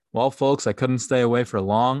Well, folks, I couldn't stay away for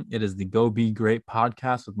long. It is the Go Be Great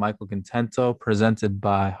podcast with Michael Contento, presented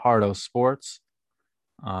by Hardo Sports.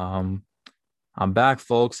 Um, I'm back,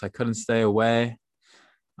 folks. I couldn't stay away.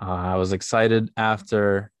 I was excited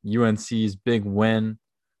after UNC's big win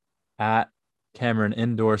at Cameron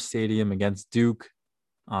Indoor Stadium against Duke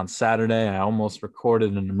on Saturday. I almost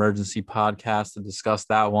recorded an emergency podcast to discuss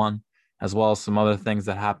that one, as well as some other things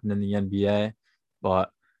that happened in the NBA. But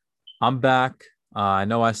I'm back. I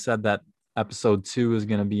know I said that episode 2 is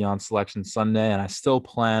going to be on Selection Sunday, and I still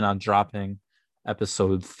plan on dropping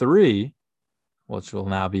episode 3, which will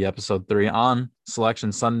now be episode 3 on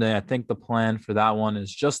Selection Sunday. I think the plan for that one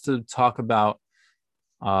is just to talk about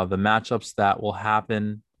the matchups that will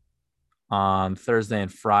happen on Thursday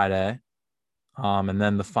and Friday, and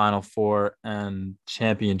then the Final Four and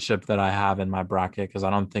championship that I have in my bracket, because I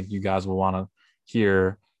don't think you guys will want to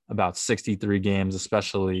hear about 63 games,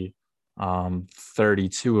 especially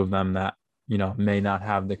 32 of them that may not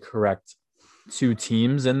have the correct two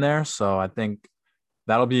teams in there. So I think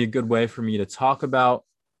that'll be a good way for me to talk about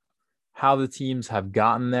how the teams have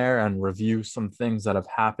gotten there and review some things that have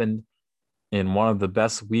happened in one of the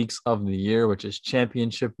best weeks of the year, which is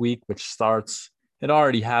championship week, which starts, it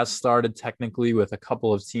already has started technically, with a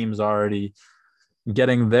couple of teams already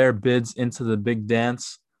getting their bids into the big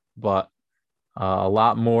dance, but a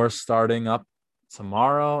lot more starting up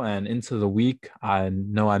tomorrow and into the week. I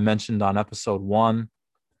know I mentioned on episode 1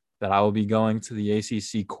 that I will be going to the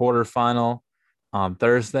ACC quarterfinal on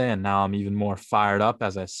Thursday, and now I'm even more fired up.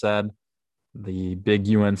 As I said, the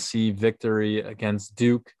big UNC victory against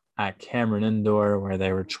Duke at Cameron Indoor, where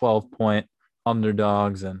they were 12-point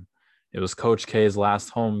underdogs, and it was Coach K's last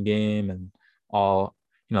home game, and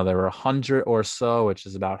there were 100 or so, which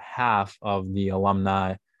is about half of the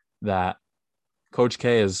alumni that Coach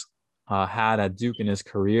K has had at Duke in his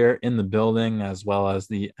career in the building, as well as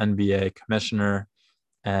the NBA commissioner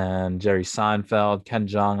and Jerry Seinfeld, Ken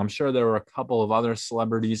Jeong. I'm sure there were a couple of other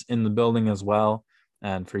celebrities in the building as well.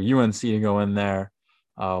 And for UNC to go in there,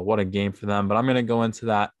 what a game for them. But I'm going to go into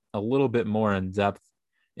that a little bit more in depth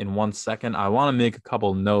in 1 second. I want to make a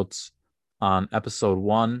couple notes on episode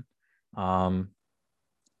 1.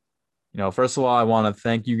 First of all, I want to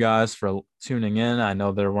thank you guys for tuning in. I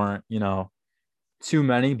know there weren't, too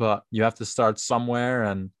many, but you have to start somewhere.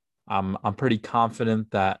 And I'm pretty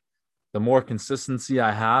confident that the more consistency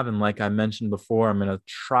I have, and like I mentioned before, I'm going to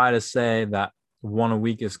try to say that one a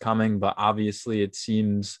week is coming, but obviously it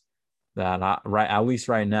seems that at least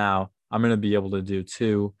right now, I'm going to be able to do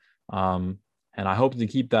 2. And I hope to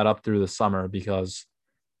keep that up through the summer, because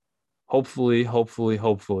hopefully,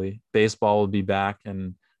 baseball will be back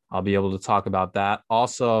and I'll be able to talk about that.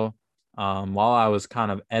 Also, while I was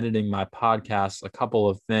kind of editing my podcast, a couple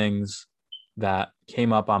of things that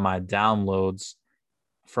came up on my downloads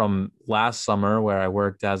from last summer, where I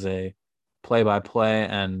worked as a play-by-play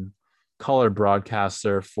and color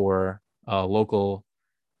broadcaster for a local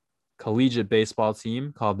collegiate baseball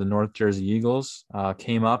team called the North Jersey Eagles,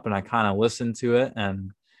 came up, and I kind of listened to it,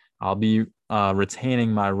 and I'll be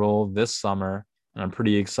retaining my role this summer, and I'm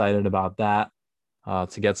pretty excited about that,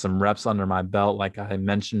 to get some reps under my belt. Like I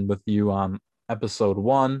mentioned with you on episode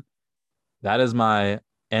 1, that is my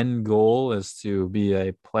end goal, is to be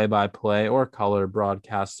a play-by-play or color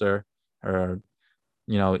broadcaster, or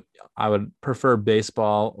I would prefer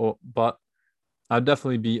baseball, but I'd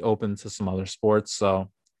definitely be open to some other sports. So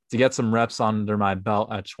to get some reps under my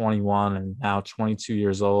belt at 21 and now 22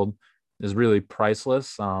 years old is really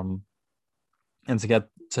priceless. And to get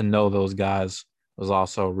to know those guys was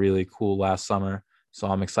also really cool last summer. So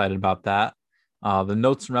I'm excited about that. The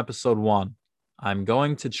notes from episode 1. I'm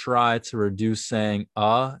going to try to reduce saying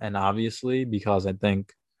and obviously, because I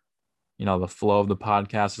think, the flow of the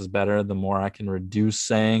podcast is better the more I can reduce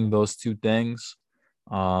saying those two things.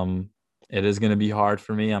 It is going to be hard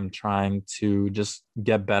for me. I'm trying to just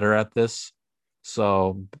get better at this.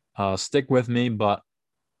 So stick with me, but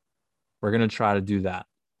we're going to try to do that.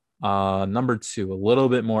 Number 2, a little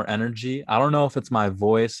bit more energy. I don't know if it's my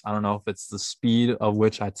voice. I don't know if it's the speed of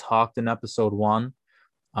which I talked in episode 1.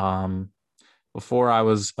 Before I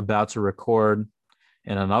was about to record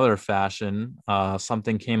in another fashion,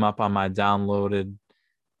 something came up on my downloaded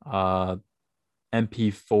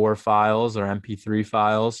MP4 files or MP3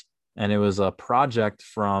 files, and it was a project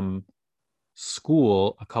from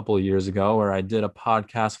school a couple of years ago where I did a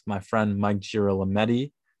podcast with my friend Mike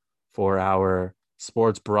Girolametti for our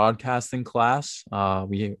sports broadcasting class.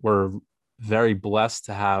 We were very blessed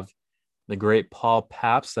to have the great Paul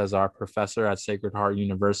Pabst as our professor at Sacred Heart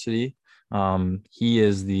University. He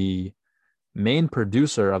is the main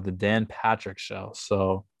producer of the Dan Patrick Show.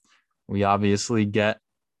 So we obviously get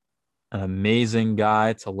an amazing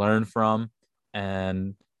guy to learn from.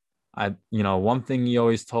 And one thing he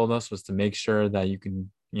always told us was to make sure that you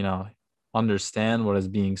can, understand what is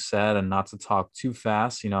being said and not to talk too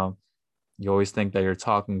fast. You always think that you're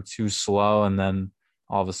talking too slow, and then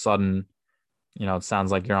all of a sudden, it sounds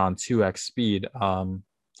like you're on 2x speed. Now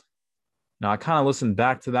I kind of listened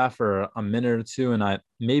back to that for a minute or two, and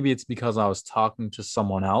maybe it's because I was talking to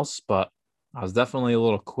someone else, but I was definitely a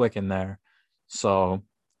little quick in there. So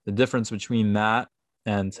the difference between that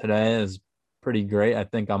and today is pretty great. I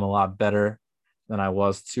think I'm a lot better than I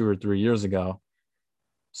was 2 or 3 years ago.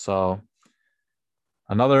 So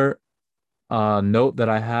another note that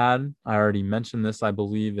I already mentioned this, I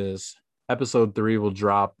believe, is episode 3 will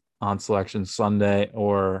drop on Selection Sunday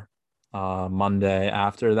or Monday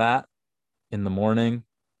after that in the morning.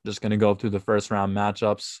 Just going to go through the first round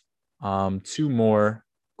matchups. Two more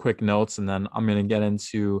quick notes, and then I'm going to get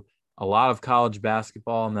into a lot of college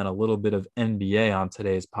basketball and then a little bit of NBA on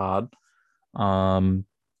today's pod.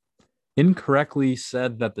 Incorrectly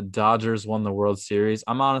said that the Dodgers won the World Series.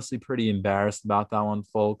 I'm honestly pretty embarrassed about that one,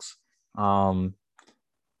 folks. You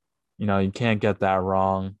can't get that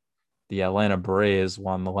wrong. The Atlanta Braves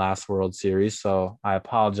won the last World Series, so I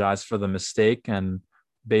apologize for the mistake. And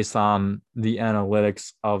based on the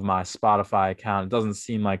analytics of my Spotify account, it doesn't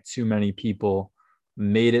seem like too many people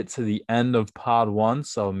made it to the end of pod 1,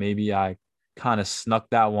 so maybe I kind of snuck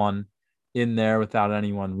that one in there without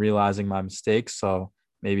anyone realizing my mistake. So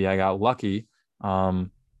maybe I got lucky. But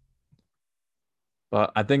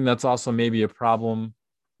I think that's also maybe a problem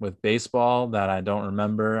with baseball that I don't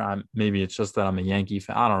remember. Maybe it's just that I'm a Yankee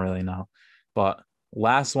fan. I don't really know. But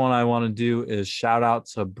last one I want to do is shout out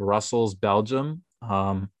to Brussels, Belgium.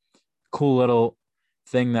 Cool little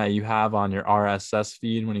thing that you have on your RSS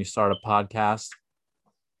feed when you start a podcast.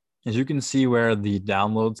 As you can see where the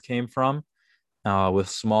downloads came from with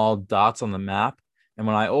small dots on the map. And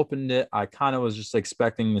when I opened it, I kind of was just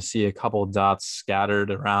expecting to see a couple dots scattered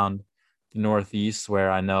around the Northeast where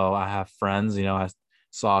I know I have friends. I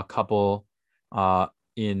saw a couple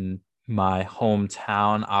in my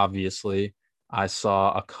hometown, obviously. I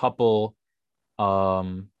saw a couple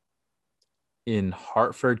in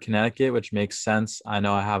Hartford, Connecticut, which makes sense. I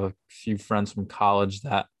know I have a few friends from college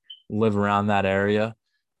that live around that area.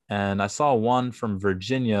 And I saw one from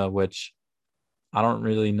Virginia, which I don't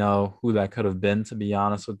really know who that could have been, to be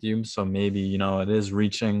honest with you. So maybe, it is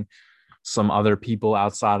reaching some other people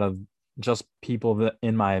outside of just people that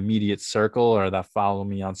in my immediate circle or that follow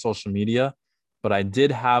me on social media. But I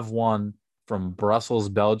did have one from Brussels,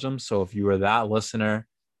 Belgium. So if you were that listener,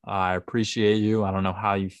 I appreciate you. I don't know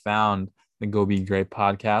how you found the Go Be Great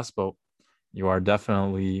podcast, but you are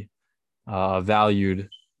definitely a valued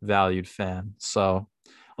fan. So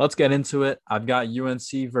let's get into it. I've got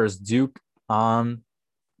UNC versus Duke on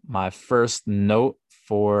my first note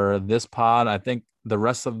for this pod. I think the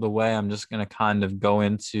rest of the way, I'm just going to kind of go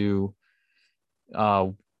into, a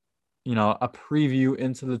preview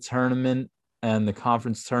into the tournament and the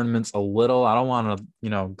conference tournaments a little. I don't want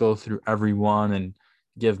to, go through everyone and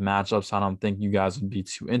give matchups. I don't think you guys would be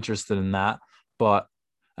too interested in that. But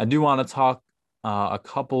I do want to talk a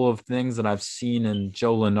couple of things that I've seen in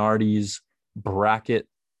Joe Lunardi's bracket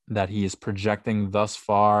that he is projecting thus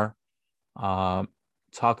far.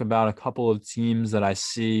 Talk about a couple of teams that I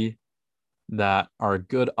see that are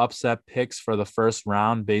good upset picks for the first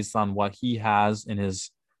round based on what he has in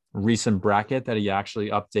his recent bracket that he actually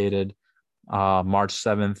updated March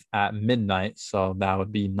 7th at midnight. So that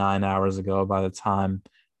would be 9 hours ago by the time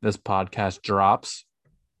this podcast drops.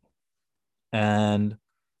 And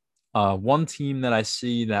one team that I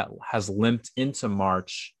see that has limped into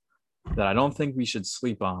March that I don't think we should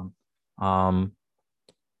sleep on.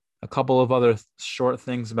 A couple of other short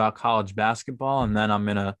things about college basketball, and then I'm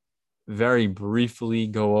going to very briefly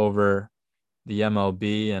go over the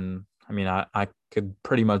MLB. And I could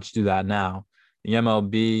pretty much do that now. The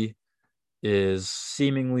MLB is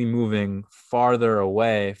seemingly moving farther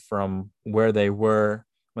away from where they were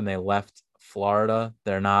when they left Florida.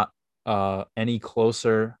 They're not any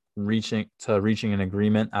closer reaching an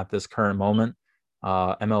agreement at this current moment.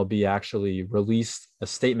 MLB actually released a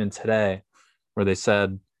statement today where they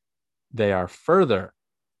said they are further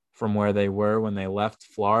from where they were when they left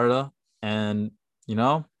Florida. And,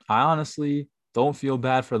 I honestly don't feel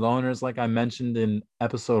bad for the owners. Like I mentioned in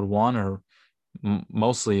episode 1, or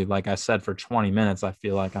mostly, like I said, for 20 minutes, I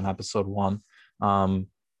feel like on episode 1. Yeah,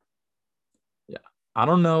 I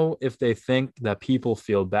don't know if they think that people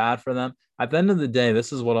feel bad for them. At the end of the day,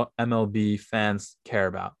 this is what MLB fans care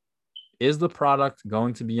about. Is the product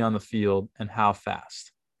going to be on the field and how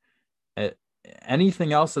fast?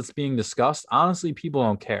 anything else that's being discussed, honestly, people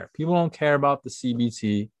don't care. People don't care about the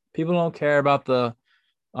CBT. People don't care about the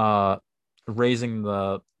uh raising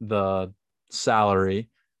the salary.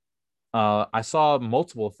 I saw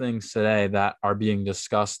multiple things today that are being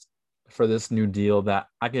discussed for this new deal that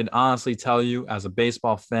I could honestly tell you, as a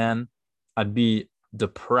baseball fan, I'd be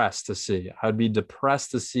depressed to see. I'd be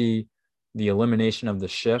depressed to see the elimination of the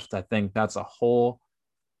shift. I think that's a whole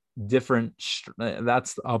different,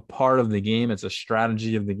 that's a part of the game. It's a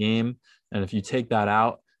strategy of the game. And if you take that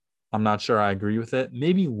out, I'm not sure I agree with it.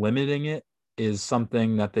 Maybe limiting it is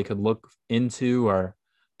something that they could look into, or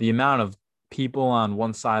the amount of people on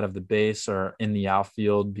one side of the base or in the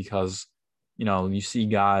outfield, because, you see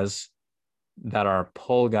guys that are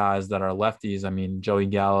pull guys that are lefties. I mean, Joey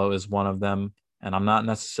Gallo is one of them, and I'm not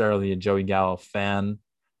necessarily a Joey Gallo fan.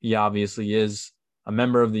 He obviously is a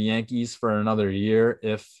member of the Yankees for another year.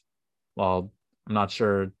 Well, I'm not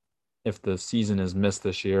sure if the season is missed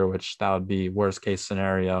this year, which that would be worst case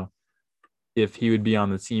scenario, if he would be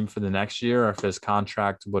on the team for the next year, or if his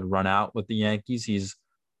contract would run out with the Yankees. He's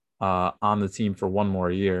on the team for one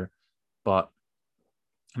more year, but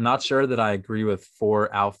I'm not sure that I agree with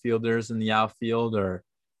four outfielders in the outfield, or,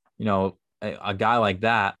 a guy like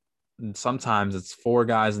that. Sometimes it's four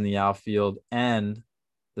guys in the outfield and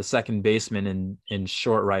the second baseman in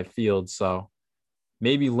short right field. So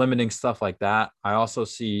maybe limiting stuff like that. I also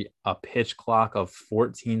see a pitch clock of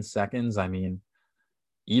 14 seconds. I mean,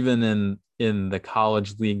 even in the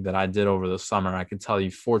college league that I did over the summer, I could tell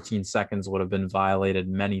you 14 seconds would have been violated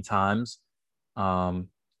many times. Um,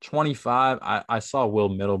 25, I saw Will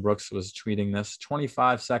Middlebrooks was tweeting this.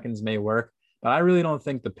 25 seconds may work, but I really don't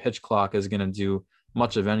think the pitch clock is going to do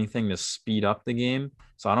much of anything to speed up the game.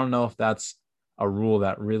 So I don't know if that's a rule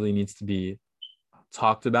that really needs to be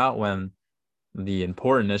talked about, when the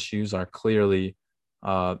important issues are clearly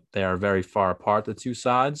they are very far apart, the two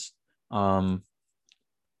sides. Another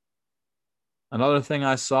thing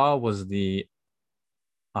I saw was the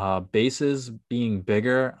bases being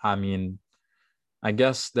bigger. I mean, I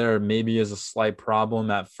guess there maybe is a slight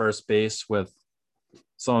problem at first base with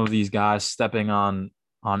some of these guys stepping on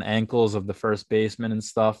ankles of the first baseman and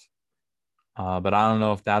stuff. But I don't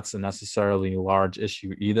know if that's a necessarily large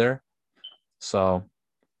issue either. So,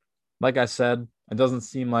 like I said, it doesn't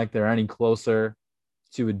seem like they're any closer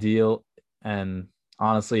to a deal. And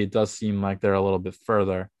honestly, it does seem like they're a little bit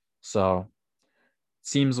further. So it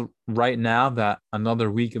seems right now that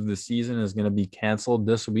another week of the season is going to be canceled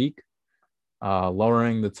this week,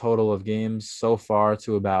 lowering the total of games so far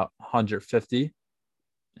to about 150.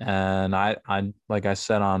 And I, like I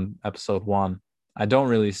said on episode 1, I don't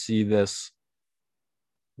really see this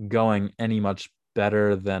going any much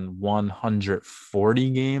better than 140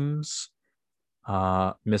 games,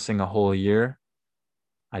 missing a whole year.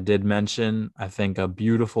 I did mention, I think, a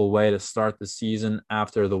beautiful way to start the season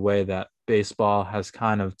after the way that baseball has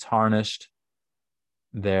kind of tarnished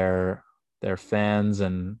their fans,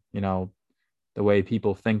 and, the way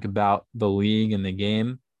people think about the league and the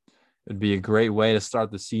game. It would be a great way to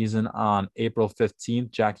start the season on April 15th,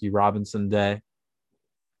 Jackie Robinson Day,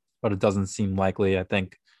 but it doesn't seem likely. I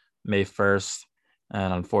think May 1st,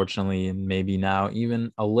 and unfortunately, maybe now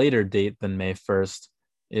even a later date than May 1st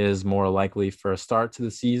is more likely for a start to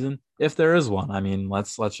the season, if there is one. I mean,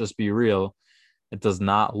 let's just be real. It does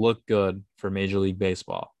not look good for Major League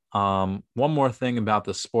Baseball. One more thing about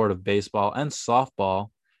the sport of baseball and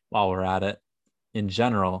softball, while we're at it, in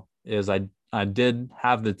general, is I did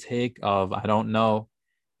have the take of, I don't know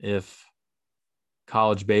if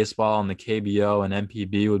college baseball and the KBO and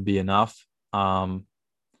MPB would be enough.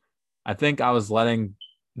 I think I was letting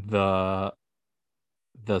the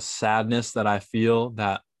sadness that I feel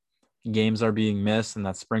that games are being missed and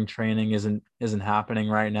that spring training isn't happening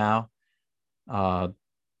right now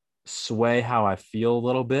sway how I feel a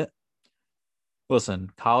little bit. Listen,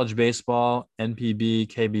 college baseball, NPB,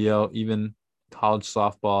 KBO, even college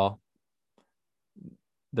softball,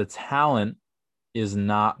 the talent is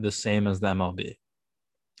not the same as the MLB.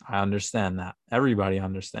 I understand that. Everybody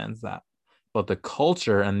understands that. But the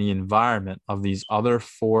culture and the environment of these other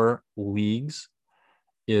four leagues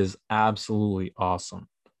is absolutely awesome.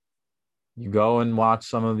 You go and watch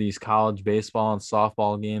some of these college baseball and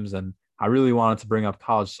softball games, and I really wanted to bring up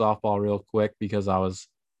college softball real quick because I was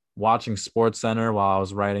watching Sports Center while I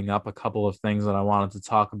was writing up a couple of things that I wanted to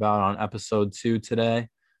talk about on episode 2 today.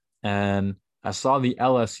 And I saw the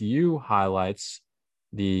LSU highlights,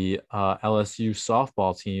 the LSU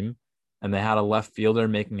softball team, and they had a left fielder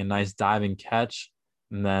making a nice diving catch.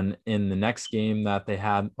 And then in the next game that they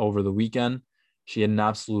had over the weekend, she had an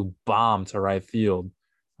absolute bomb to right field.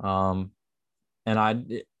 And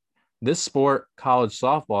this sport, college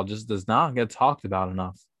softball, just does not get talked about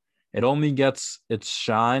enough. It only gets its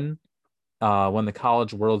shine when the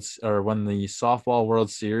college worlds or when the softball World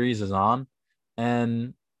Series is on,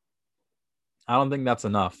 and I don't think that's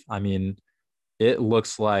enough. I mean, it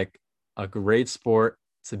looks like a great sport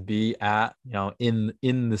to be at, in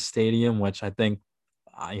the stadium, which I think,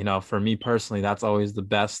 for me personally, that's always the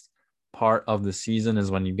best part of the season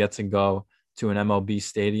is when you get to go to an MLB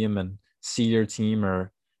stadium and see your team.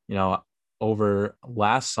 Or, you know, over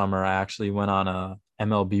last summer, I actually went on a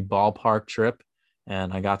MLB ballpark trip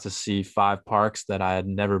and I got to see 5 parks that I had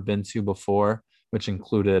never been to before, which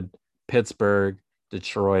included Pittsburgh,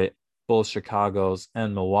 Detroit, both Chicago's,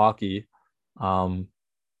 and Milwaukee. Um,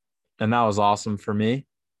 and that was awesome for me.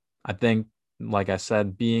 I think, like I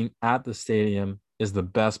said, being at the stadium is the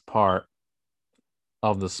best part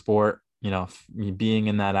of the sport. Being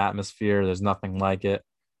in that atmosphere, there's nothing like it.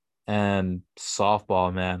 And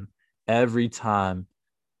softball, man, every time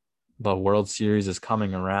the World Series is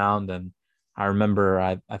coming around, and I remember,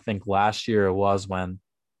 I think last year it was when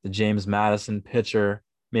the James Madison pitcher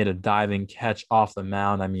made a diving catch off the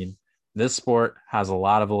mound. I mean, this sport has a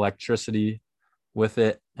lot of electricity with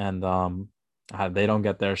it, and they don't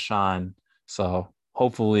get their shine. So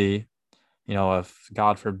hopefully, if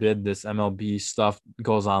God forbid this MLB stuff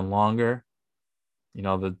goes on longer,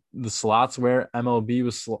 the slots where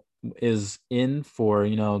MLB is in for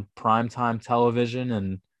primetime television,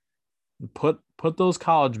 and put those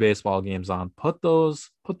college baseball games on, put those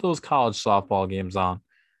college softball games on.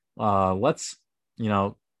 Let's you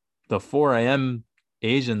know the 4 a.m.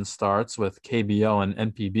 Asian starts with KBO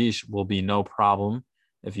and NPB will be no problem.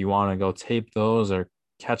 If you want to go tape those or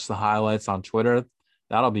catch the highlights on Twitter,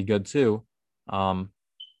 that'll be good too. But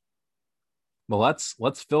let's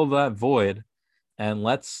fill that void, and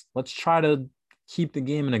let's try to keep the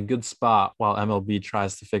game in a good spot while MLB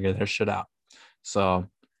tries to figure their shit out. So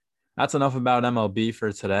that's enough about MLB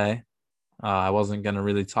for today. I wasn't going to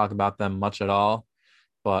really talk about them much at all,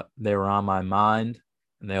 but they were on my mind,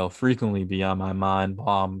 and they'll frequently be on my mind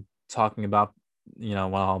while I'm talking about,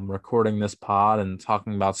 while I'm recording this pod and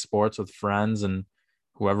talking about sports with friends and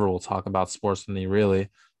whoever will talk about sports with me, really.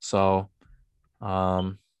 So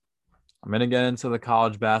I'm going to get into the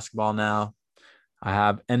college basketball now. I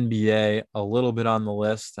have NBA a little bit on the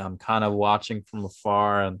list. I'm kind of watching from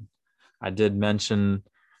afar, and I did mention,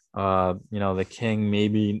 the King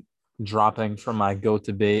maybe dropping from my GOAT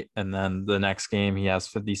debate, and then the next game he has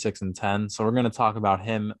 56 and 10. So we're going to talk about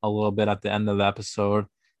him a little bit at the end of the episode,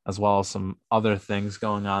 as well as some other things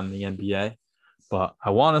going on in the NBA. But I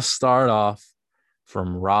want to start off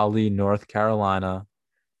from Raleigh, North Carolina,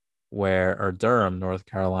 or Durham, North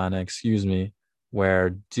Carolina, excuse me,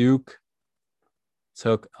 where Duke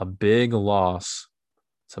took a big loss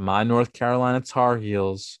to my North Carolina Tar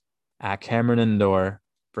Heels at Cameron Indoor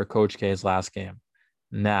for Coach K's last game.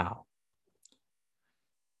 Now,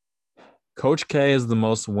 Coach K is the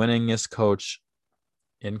most winningest coach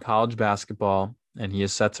in college basketball, and he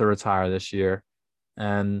is set to retire this year.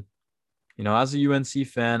 And, as a UNC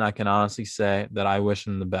fan, I can honestly say that I wish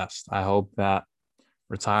him the best. I hope that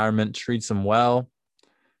retirement treats him well.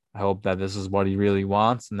 I hope that this is what he really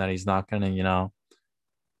wants and that he's not going to,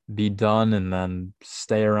 be done and then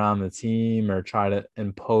stay around the team or try to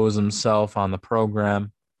impose himself on the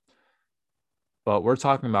program. But we're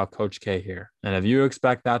talking about Coach K here. And if you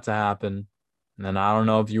expect that to happen, then I don't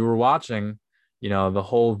know if you were watching, the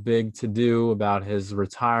whole big to-do about his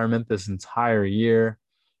retirement this entire year,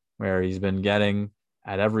 where he's been getting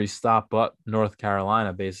at every stop but North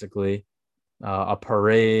Carolina, basically, a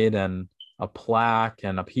parade and a plaque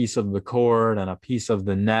and a piece of the court and a piece of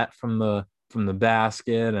the net from the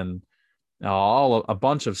basket, and all a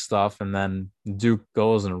bunch of stuff. And then Duke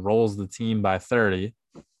goes and rolls the team by 30.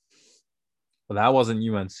 But that wasn't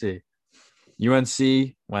UNC.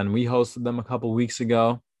 UNC, when we hosted them a couple weeks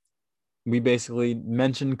ago, we basically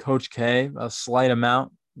mentioned Coach K a slight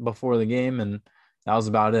amount before the game, and that was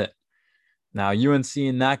about it. Now, UNC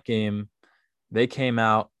in that game, they came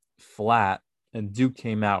out flat, and Duke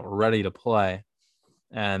came out ready to play.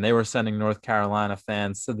 And they were sending North Carolina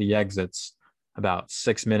fans to the exits about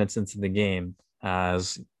 6 minutes into the game,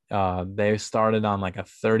 as they started on like a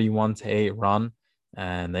 31-8 run,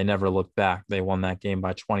 and they never looked back. They won that game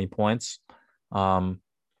by 20 points. And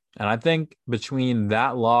I think between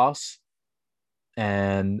that loss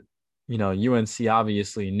and, UNC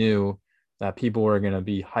obviously knew that people were going to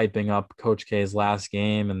be hyping up Coach K's last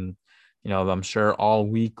game. And, I'm sure all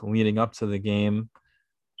week leading up to the game,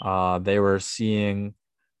 they were seeing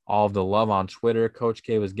all of the love on Twitter Coach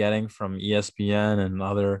K was getting from ESPN and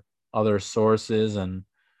other sources. And,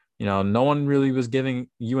 No one really was giving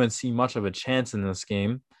UNC much of a chance in this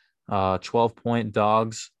game. 12-point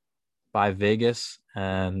dogs by Vegas,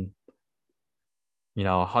 and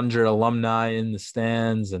 100 alumni in the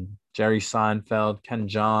stands, and Jerry Seinfeld, Ken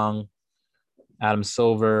Jong, Adam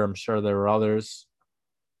Silver. I'm sure there were others.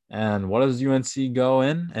 And what does UNC go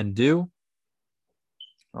in and do?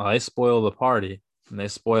 Well, they spoil the party, and they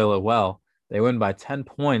spoil it well. They win by 10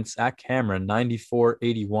 points at Cameron,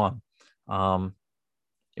 94-81.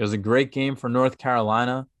 It was a great game for North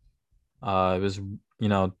Carolina. It was,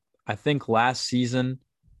 I think last season,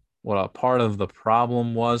 what a part of the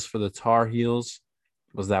problem was for the Tar Heels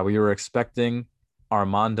was that we were expecting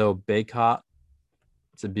Armando Bacot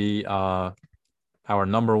to be our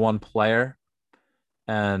number one player.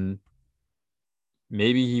 And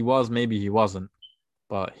maybe he was, maybe he wasn't.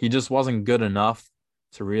 But he just wasn't good enough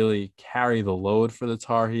to really carry the load for the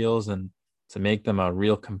Tar Heels and to make them a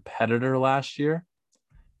real competitor last year.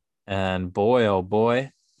 And boy, oh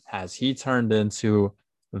boy, has he turned into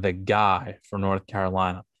the guy for North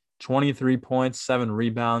Carolina. 23 points, 7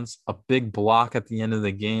 rebounds, a big block at the end of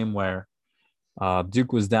the game where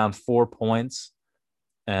Duke was down 4 points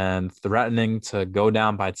and threatening to go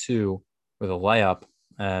down by 2 with a layup.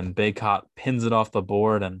 And Bacot pins it off the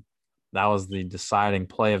board, and that was the deciding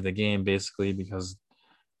play of the game, basically, because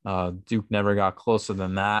Duke never got closer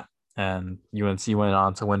than that, and UNC went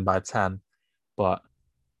on to win by 10. But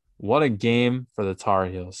what a game for the Tar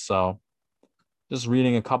Heels. So just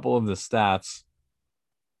reading a couple of the stats,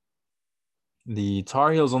 the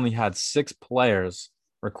Tar Heels only had 6 players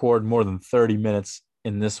record more than 30 minutes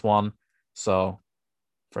in this one. So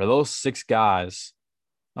for those 6 guys,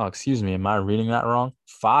 oh, excuse me, am I reading that wrong?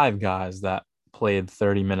 5 guys that played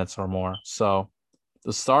 30 minutes or more. So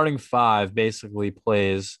the starting 5 basically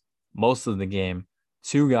plays most of the game.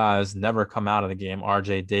 2 guys never come out of the game.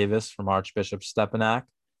 RJ Davis from Archbishop Stepinac,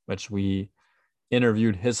 which we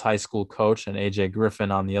interviewed his high school coach, and AJ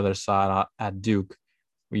Griffin on the other side at Duke.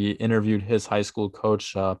 We interviewed his high school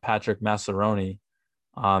coach, Patrick Massaroni,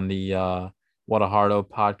 on the What a Hardo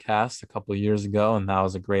podcast a couple of years ago, and that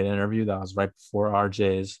was a great interview. That was right before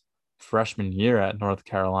RJ's freshman year at North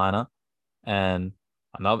Carolina. And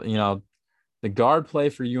another, the guard play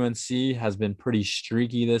for UNC has been pretty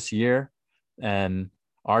streaky this year, and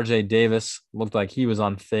RJ Davis looked like he was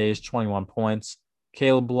unfazed, 21 points.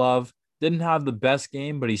 Caleb Love didn't have the best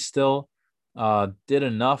game, but he still did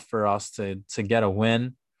enough for us to get a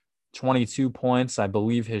win. 22 points. I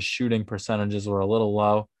believe his shooting percentages were a little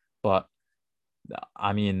low, but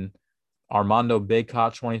I mean, Armando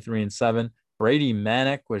Bacot, 23 and 7. Brady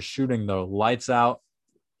Manick was shooting the lights out.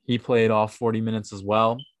 He played all 40 minutes as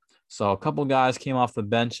well. So a couple guys came off the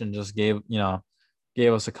bench and just gave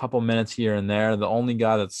us a couple minutes here and there. The only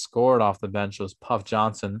guy that scored off the bench was Puff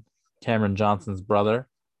Johnson, Cameron Johnson's brother.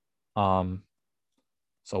 So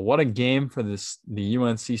what a game for the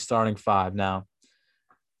UNC starting 5 now.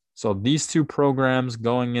 So these 2 programs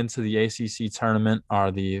going into the ACC tournament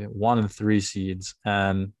are the 1 and 3 seeds.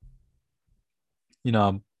 And,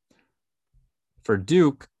 for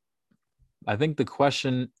Duke, I think the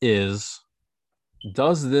question is,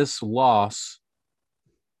 does this loss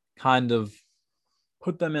kind of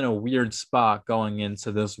put them in a weird spot going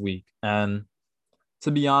into this week? And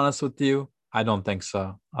to be honest with you, I don't think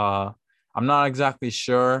so. I'm not exactly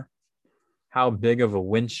sure how big of a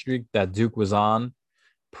win streak that Duke was on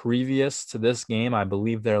previous to this game. I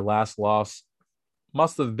believe their last loss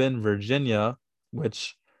must have been Virginia,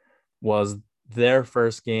 which was their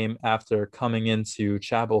first game after coming into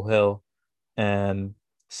Chapel Hill and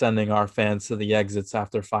sending our fans to the exits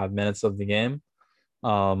after 5 minutes of the game.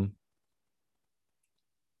 So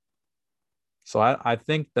I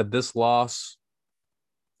think that this loss,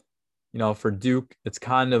 for Duke, it's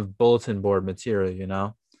kind of bulletin board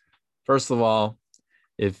material, First of all,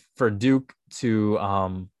 if for Duke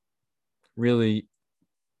to really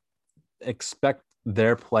expect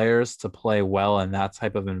their players to play well in that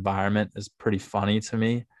type of environment is pretty funny to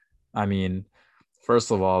me. I mean,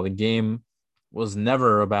 first of all, the game was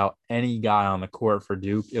never about any guy on the court for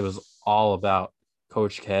Duke. It was all about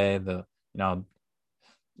Coach K.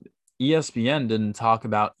 ESPN didn't talk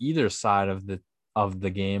about either side of the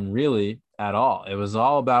game really at all. It was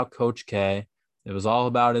all about Coach K. It was all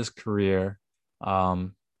about his career.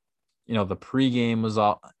 The pregame was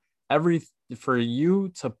for you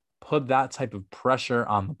to put that type of pressure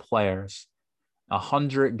on the players.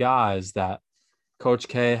 100 guys that Coach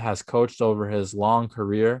K has coached over his long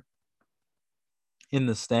career in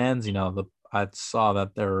the stands. I saw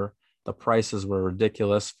that the prices were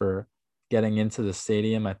ridiculous for getting into the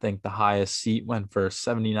stadium. I think the highest seat went for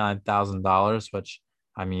 $79,000, which,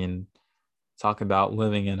 I mean, talk about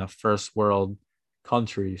living in a first world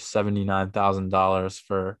country, $79,000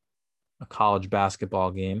 for a college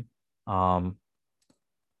basketball game. Um,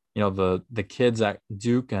 the kids at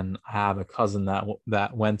Duke, and I have a cousin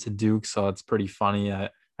that went to Duke, so it's pretty funny. I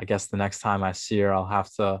guess the next time I see her, I'll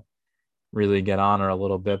have to really get on her a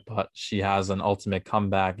little bit, but she has an ultimate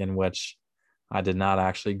comeback in which I did not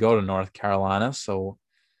actually go to North Carolina, so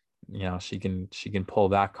she can pull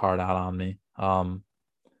that card out on me.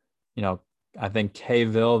 You know, I think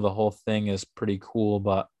Kville, the whole thing is pretty cool,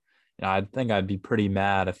 but I think I'd be pretty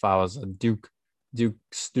mad if I was a Duke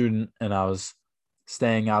student and I was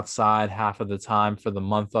staying outside half of the time for the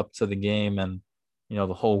month up to the game, and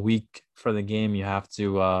the whole week for the game you have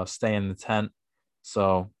to stay in the tent.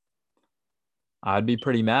 So I'd be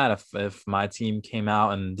pretty mad if my team came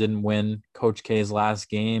out and didn't win Coach K's last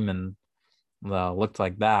game and looked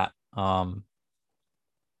like that. Now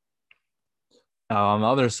on the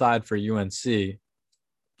other side for UNC,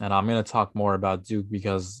 and I'm going to talk more about Duke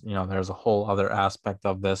because there's a whole other aspect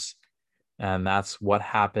of this, and that's what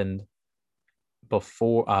happened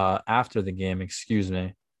after the game, excuse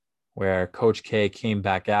me, where Coach K came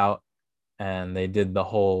back out and they did the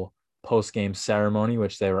whole post-game ceremony,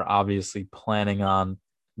 which they were obviously planning on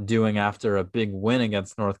doing after a big win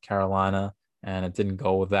against North Carolina, and it didn't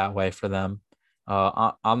go that way for them.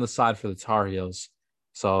 On the side for the Tar Heels,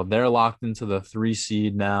 so they're locked into the 3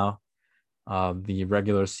 seed now. The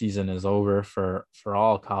regular season is over for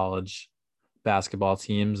all college basketball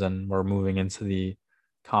teams, and we're moving into the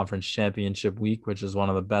conference championship week, which is one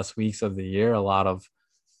of the best weeks of the year. A lot of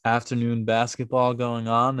afternoon basketball going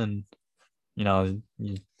on, and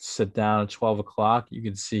you sit down at 12 o'clock, you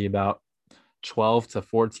can see about 12 to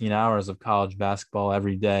 14 hours of college basketball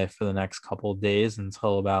every day for the next couple of days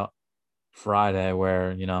until about Friday,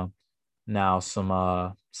 where now some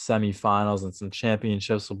semifinals and some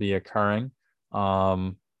championships will be occurring.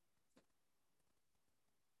 For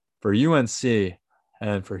UNC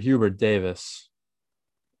and for Hubert Davis,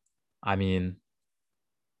 I mean,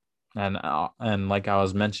 and like I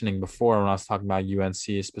was mentioning before when I was talking about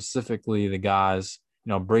UNC, specifically the guys,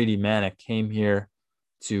 Brady Manick came here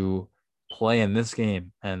to play in this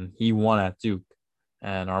game and he won at Duke.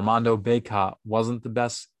 And Armando Bacot wasn't the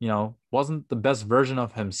best version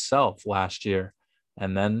of himself last year.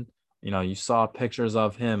 And then, you saw pictures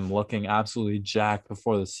of him looking absolutely jacked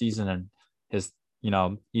before the season, and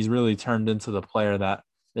he's really turned into the player that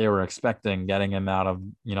they were expecting, getting him out of,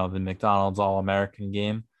 the McDonald's All-American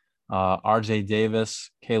game. RJ Davis,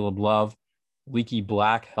 Caleb Love, Leaky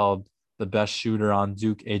Black held the best shooter on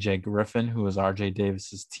Duke, AJ Griffin, who was RJ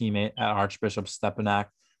Davis's teammate at Archbishop Stepinac,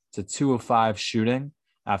 to 2 of 5 shooting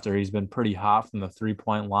after he's been pretty hot from the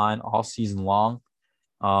 3-point line all season long.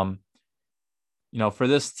 For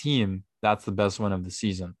this team, that's the best win of the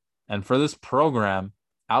season. And for this program,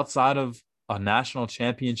 outside of a national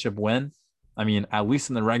championship win, I mean, at least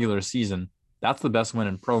in the regular season, that's the best win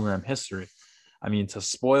in program history. I mean, to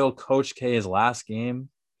spoil Coach K's last game,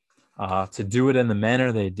 to do it in the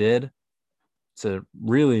manner they did, to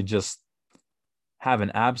really just have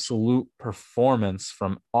an absolute performance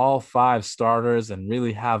from all 5 starters and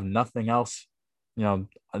really have nothing else, in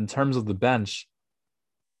terms of the bench.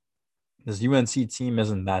 This UNC team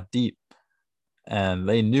isn't that deep, and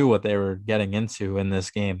they knew what they were getting into in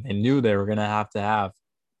this game. They knew they were going to have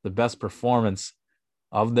the best performance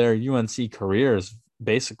of their UNC careers,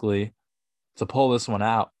 basically, to pull this one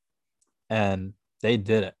out, and they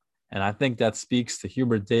did it. And I think that speaks to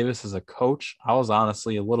Hubert Davis as a coach. I was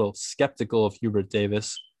honestly a little skeptical of Hubert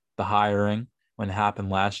Davis, the hiring, when it happened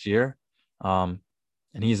last year. And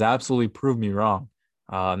he's absolutely proved me wrong.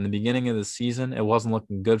 In the beginning of the season, it wasn't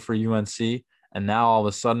looking good for UNC. And now all of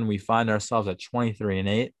a sudden we find ourselves at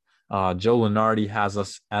 23-8. Joe Lunardi has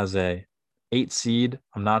us as a 8 seed.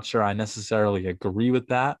 I'm not sure I necessarily agree with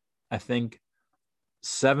that. I think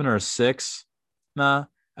 7 or 6. I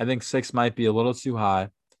think 6 might be a little too high.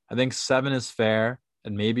 I think 7 is fair,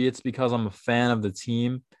 and maybe it's because I'm a fan of the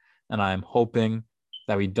team and I'm hoping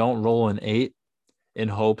that we don't roll an 8 in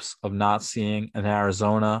hopes of not seeing an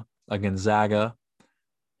Arizona, a Gonzaga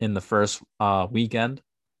in the first weekend.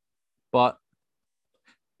 But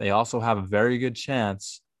they also have a very good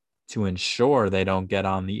chance to ensure they don't get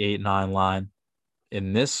on the 8-9 line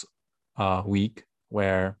in this week,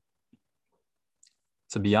 where,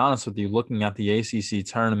 to be honest with you, looking at the ACC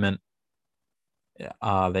tournament,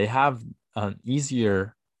 they have an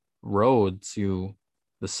easier road to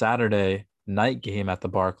the Saturday night game at the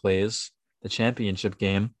Barclays, the championship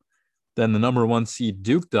game, than the number 1 seed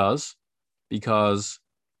Duke does, because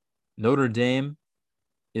Notre Dame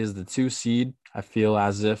is the 2 seed. I feel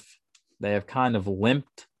as if they have kind of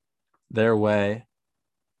limped their way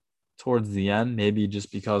towards the end, maybe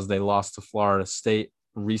just because they lost to Florida State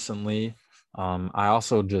recently. I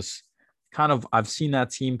also just I've seen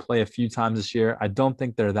that team play a few times this year. I don't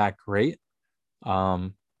think they're that great.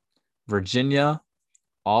 Virginia,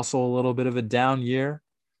 also a little bit of a down year,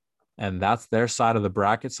 and that's their side of the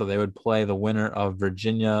bracket. So they would play the winner of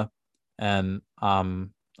Virginia, and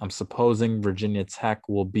I'm supposing Virginia Tech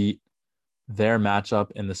will beat their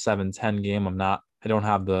matchup in the 7-10 game. I don't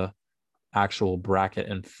have the actual bracket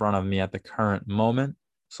in front of me at the current moment,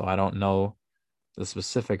 so I don't know the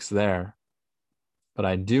specifics there. But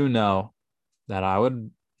I do know that I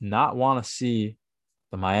would not want to see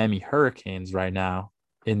the Miami Hurricanes right now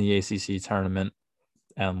in the ACC tournament.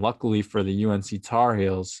 And luckily for the UNC Tar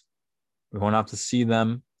Heels, we won't have to see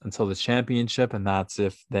them until the championship, and that's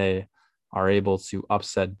if they are able to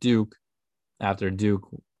upset Duke after Duke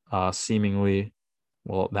seemingly,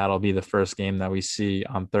 well, that'll be the first game that we see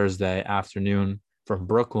on Thursday afternoon from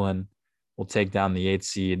Brooklyn. Will take down the 8th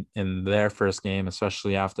seed in their first game,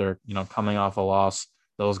 especially after, coming off a loss.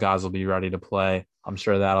 Those guys will be ready to play. I'm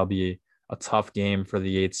sure that'll be a tough game for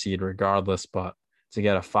the 8th seed regardless, but to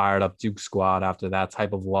get a fired up Duke squad after that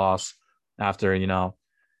type of loss, after,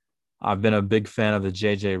 I've been a big fan of the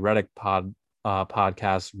JJ Redick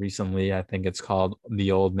podcast recently. I think it's called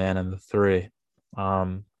The Old Man and the Three.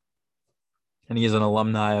 And he's an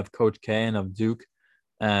alumni of Coach K and of Duke.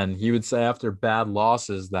 And he would say after bad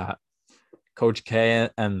losses that Coach K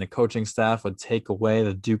and the coaching staff would take away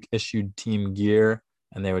the Duke issued team gear,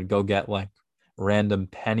 and they would go get like random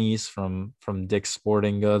pennies from Dick's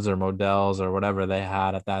Sporting Goods or Modell's or whatever they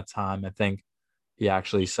had at that time. I think he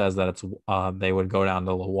actually says that it's they would go down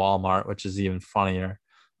to Walmart, which is even funnier.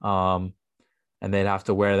 And they'd have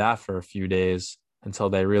to wear that for a few days until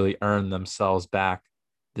they really earn themselves back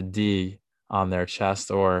the D on their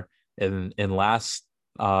chest, or in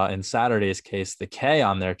Saturday's case, the K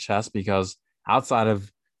on their chest, because outside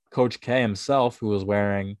of Coach K himself, who was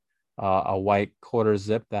wearing a white quarter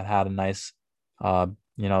zip that had a nice,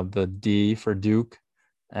 the D for Duke,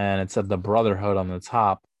 and it said the Brotherhood on the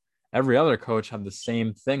top, every other coach had the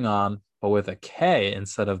same thing on, but with a K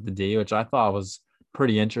instead of the D, which I thought was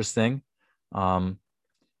pretty interesting. I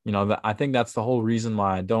think that's the whole reason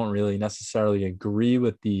why I don't really necessarily agree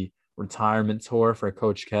with the retirement tour for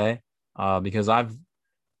Coach K, because I've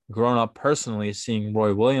grown up personally seeing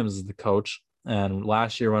Roy Williams as the coach. And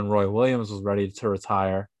last year when Roy Williams was ready to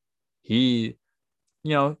retire, he,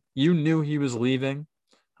 you knew he was leaving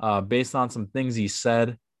based on some things he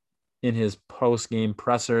said in his post-game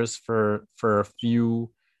pressers for a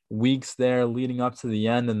few weeks there leading up to the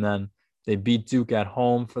end. And then they beat Duke at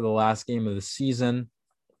home for the last game of the season.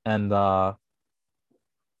 And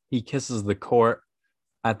he kisses the court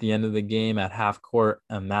at the end of the game at half court.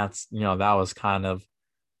 And that's,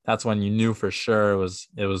 that's when you knew for sure it was,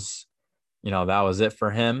 that was it for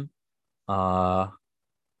him. I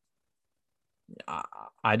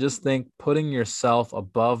just think putting yourself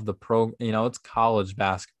above the it's college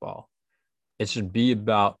basketball. It should be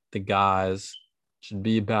about the guys, it should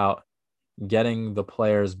be about getting the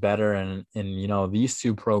players better. And in these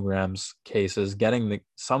two programs cases, getting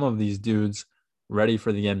some of these dudes ready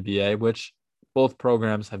for the NBA, which both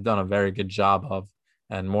programs have done a very good job of.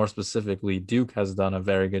 And more specifically, Duke has done a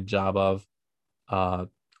very good job of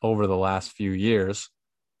over the last few years,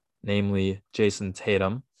 namely Jason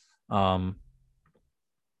Tatum, and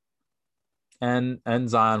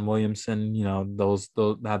Zion Williamson.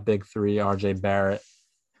 That big three: RJ Barrett,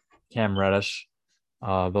 Cam Reddish.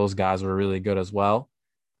 Those guys were really good as well.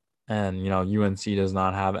 And UNC does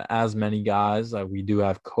not have as many guys. We do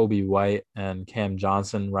have Kobe White and Cam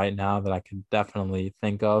Johnson right now that I could definitely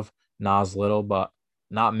think of. Nas Little, but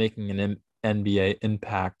not making an NBA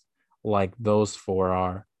impact like those four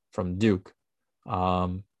are from Duke.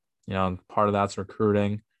 Part of that's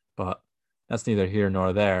recruiting, but that's neither here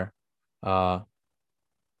nor there. For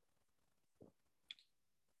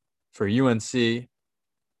UNC, I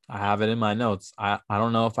have it in my notes. I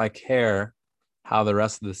don't know if I care how the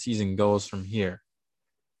rest of the season goes from here.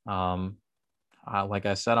 Like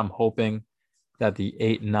I said, I'm hoping that the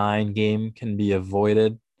 8-9 game can be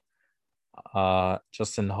avoided,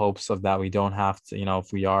 just in hopes of that we don't have to,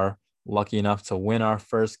 if we are lucky enough to win our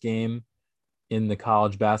first game in the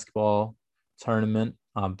college basketball tournament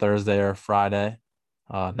on Thursday or Friday,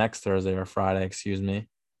 next Thursday or Friday, excuse me,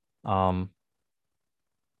 that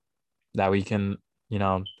we can,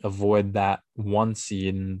 avoid that 1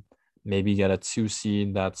 seed and maybe get a 2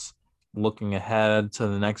 seed that's looking ahead to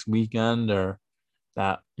the next weekend, or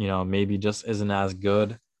that, maybe just isn't as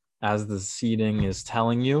good as the seeding is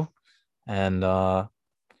telling you. And,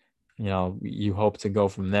 you hope to go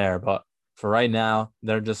from there. But for right now,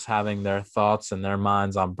 they're just having their thoughts and their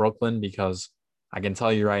minds on Brooklyn, because I can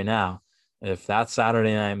tell you right now, if that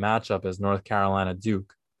Saturday night matchup is North Carolina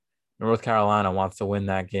Duke, North Carolina wants to win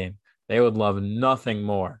that game. They would love nothing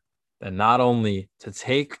more than not only to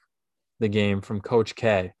take the game from Coach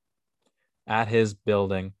K at his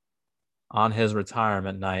building on his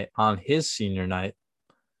retirement night, on his senior night.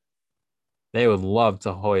 They would love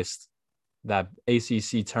to hoist that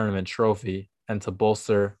ACC tournament trophy and to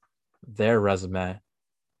bolster their resume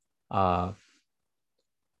for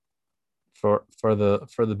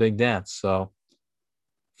the big dance. So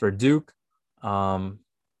for Duke,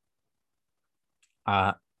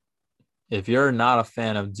 if you're not a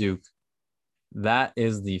fan of Duke, that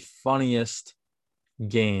is the funniest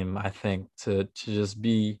game, I think, to just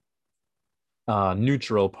be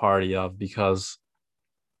neutral party of, because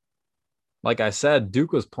like I said,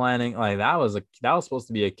 Duke was planning, like that was supposed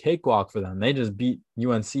to be a cakewalk for them. They just beat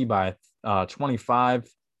UNC by 25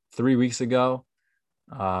 3 weeks ago.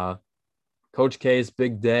 Coach K's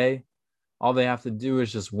big day. All they have to do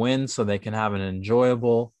is just win so they can have an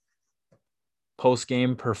enjoyable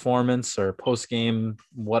post-game performance, or post-game,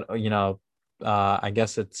 I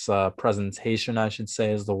guess it's presentation, I should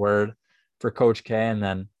say, is the word for Coach K. And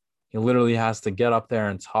then he literally has to get up there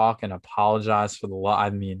and talk and apologize for the law. I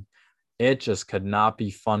mean, it just could not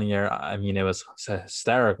be funnier. I mean, it was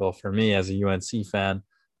hysterical for me as a UNC fan,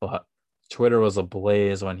 but Twitter was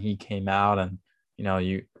ablaze when he came out, and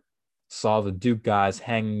you saw the Duke guys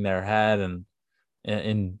hanging their head and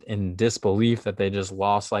in disbelief that they just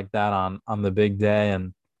lost like that on the big day.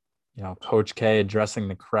 And Coach K addressing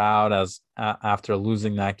the crowd after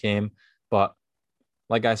losing that game. But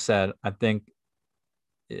like I said, I think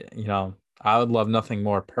I would love nothing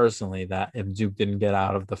more personally that if Duke didn't get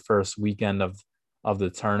out of the first weekend of the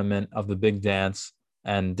tournament, of the big dance,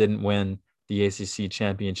 and didn't win the ACC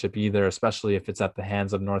championship either, especially if it's at the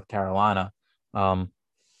hands of North Carolina.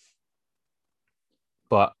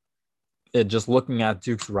 But just looking at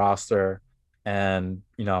Duke's roster and,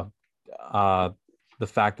 the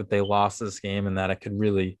fact that they lost this game and that it could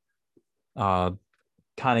really kind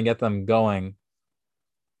of get them going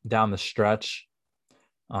down the stretch.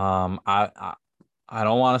 I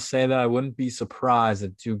don't want to say that I wouldn't be surprised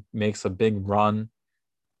if Duke makes a big run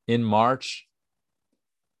in March,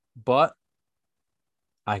 but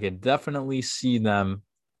I could definitely see them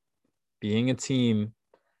being a team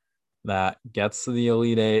that gets to the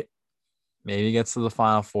Elite Eight, maybe gets to the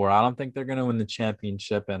Final Four. I don't think they're going to win the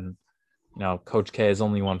championship, and Coach K has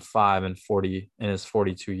only won 5 in his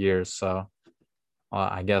 42 years. So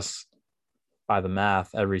I guess by the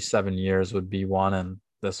math, every 7 years would be one, and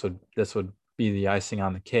this would be the icing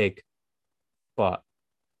on the cake. But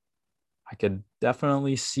I could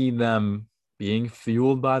definitely see them being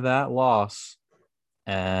fueled by that loss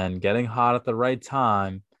and getting hot at the right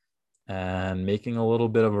time and making a little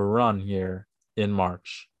bit of a run here in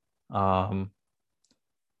March.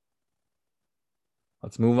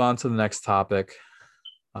 Let's move on to the next topic.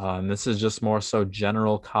 And this is just more so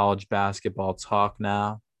general college basketball talk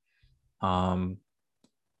now. So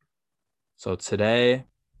today,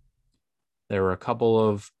 there were a couple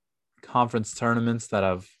of conference tournaments that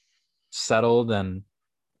have settled, and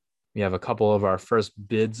we have a couple of our first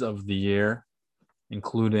bids of the year,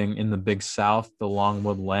 including in the Big South, the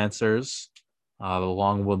Longwood Lancers. The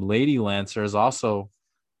Longwood Lady Lancers also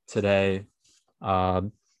today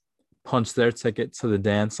punched their ticket to the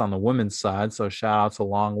dance on the women's side. So shout out to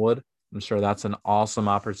Longwood. I'm sure that's an awesome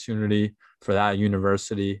opportunity for that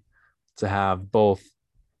university to have both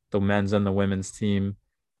the men's and the women's team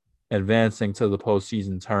advancing to the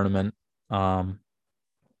postseason tournament. In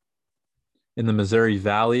the Missouri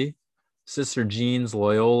Valley, Sister Jean's,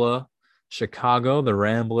 Loyola, Chicago, the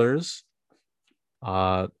Ramblers,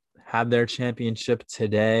 had their championship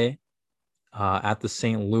today at the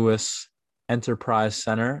St. Louis Enterprise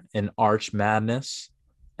Center in Arch Madness.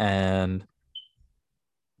 And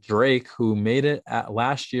Drake, who made it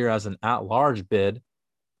last year as an at-large bid,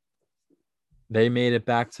 they made it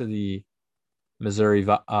back to the Missouri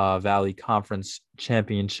Valley Conference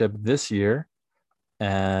Championship this year.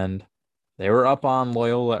 And they were up on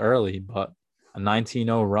Loyola early, but a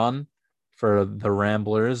 19-0 run for the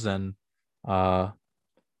Ramblers. And I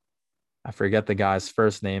forget the guy's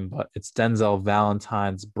first name, but it's Denzel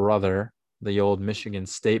Valentine's brother, the old Michigan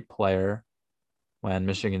State player, when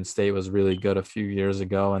Michigan State was really good a few years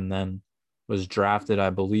ago, and then was drafted, I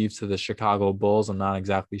believe, to the Chicago Bulls. I'm not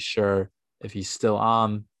exactly sure if he's still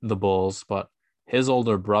on the Bulls, but his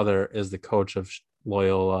older brother is the coach of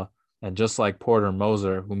Loyola. And just like Porter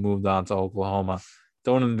Moser, who moved on to Oklahoma,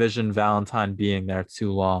 don't envision Valentine being there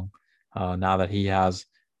too long. now that he has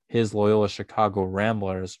his Loyola Chicago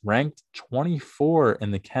Ramblers ranked 24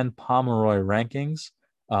 in the Ken Pomeroy rankings.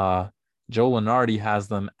 Joe Lunardi has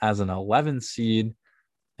them as an 11 seed,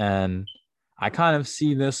 and I kind of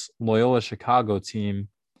see this Loyola Chicago team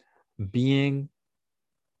being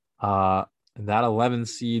that 11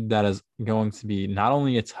 seed that is going to be not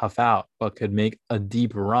only a tough out, but could make a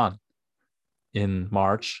deep run in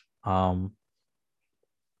March. You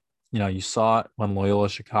saw it when Loyola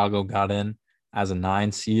Chicago got in as a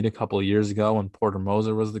 9 seed a couple of years ago when Porter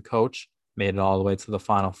Moser was the coach, made it all the way to the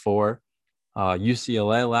Final Four.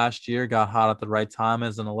 UCLA last year got hot at the right time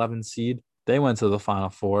as an 11 seed. They went to the Final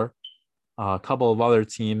Four. A couple of other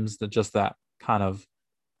teams that kind of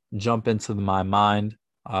jump into my mind.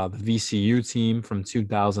 The VCU team from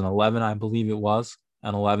 2011, I believe it was,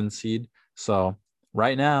 an 11 seed. So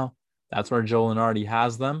right now, that's where Joe Lunardi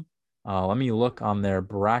has them. Let me look on the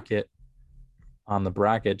bracket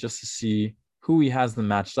just to see who he has them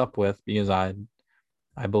matched up with, because I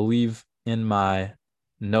believe in my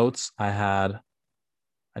notes I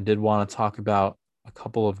did want to talk about a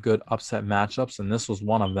couple of good upset matchups, and this was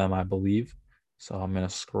one of them, I believe. So I'm going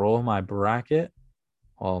to scroll my bracket.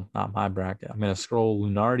 Well, not my bracket. I'm going to scroll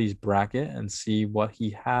Lunardi's bracket and see what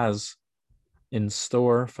he has in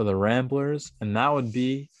store for the Ramblers. And that would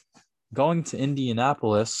be going to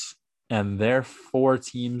Indianapolis, and their 4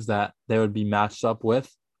 teams that they would be matched up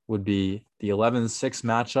with would be the 11-6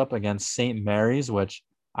 matchup against St. Mary's, which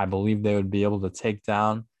I believe they would be able to take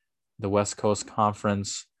down the West Coast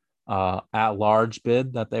Conference at-large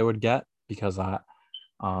bid that they would get, because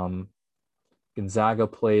Gonzaga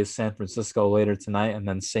plays San Francisco later tonight, and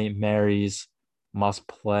then St. Mary's must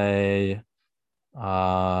play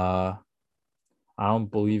I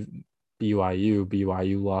don't believe BYU.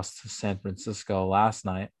 BYU lost to San Francisco last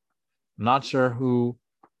night. I'm not sure who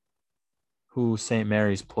St.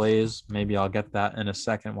 Mary's plays. Maybe I'll get that in a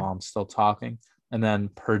second while I'm still talking. And then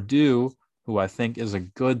Purdue, who I think is a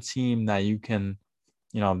good team that you can,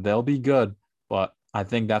 they'll be good, but I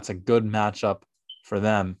think that's a good matchup for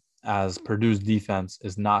them, as Purdue's defense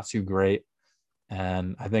is not too great.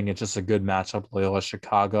 And I think it's just a good matchup. Loyola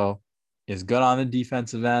Chicago is good on the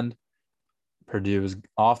defensive end. Purdue's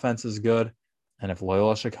offense is good. And if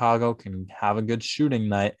Loyola Chicago can have a good shooting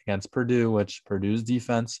night against Purdue, which Purdue's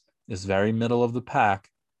defense is very middle of the pack,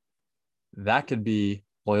 that could be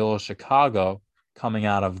Loyola Chicago coming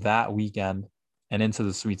out of that weekend and into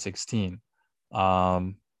the Sweet 16.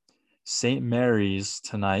 St. Mary's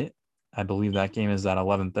tonight, I believe that game is at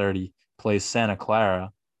 11:30, plays Santa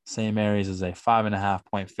Clara. St. Mary's is a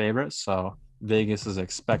 5.5-point favorite, so Vegas is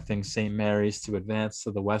expecting St. Mary's to advance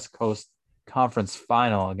to the West Coast Conference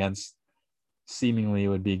Final against seemingly it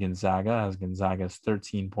would be Gonzaga, as Gonzaga's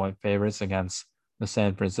 13-point favorites against the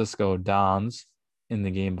San Francisco Dons in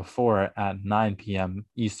the game before it at 9 p.m.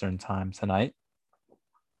 Eastern time tonight.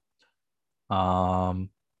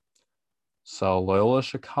 So Loyola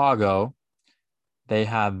Chicago, they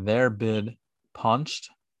had their bid punched.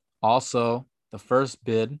 Also, the first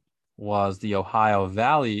bid was the Ohio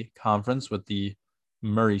Valley Conference with the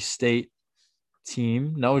Murray State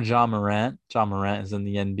team. No Ja Morant. Ja Morant is in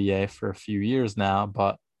the NBA for a few years now,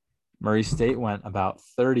 but Murray State went about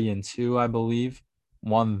 30-2, I believe,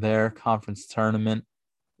 won their conference tournament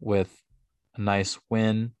with a nice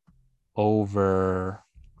win over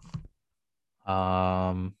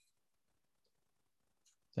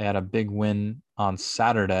they had a big win on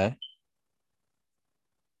Saturday. It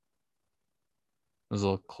was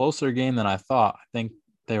a closer game than I thought. I think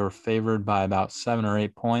they were favored by about 7 or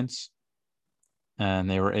 8 points, and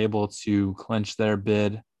they were able to clinch their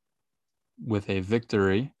bid with a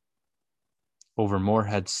victory over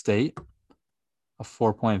Morehead State, a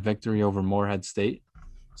 4-point victory over Morehead State.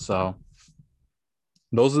 So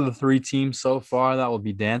those are the 3 teams so far that will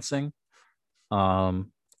be dancing.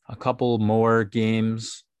 A couple more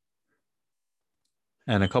games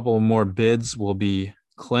and a couple more bids will be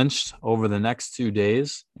clinched over the next 2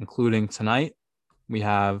 days, including tonight. We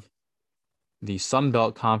have the Sun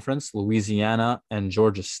Belt Conference. Louisiana and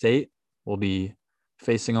Georgia State will be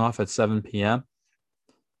facing off at 7 p.m.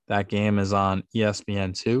 That game is on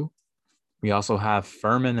ESPN2. We also have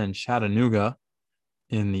Furman and Chattanooga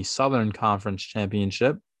in the Southern Conference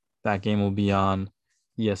Championship. That game will be on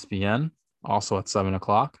ESPN, also at 7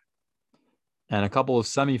 o'clock. And a couple of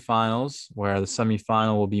semifinals, where the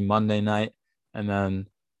semifinal will be Monday night, and then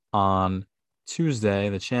on Tuesday,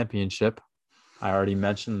 the championship. I already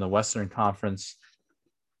mentioned the Western Conference,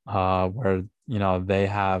 where they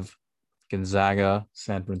have Gonzaga,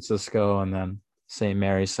 San Francisco, and then St.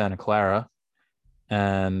 Mary's, Santa Clara.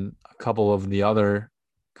 And a couple of the other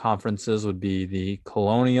conferences would be the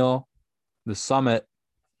Colonial the Summit,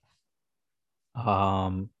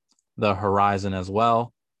 the Horizon as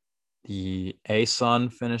well. The A-Sun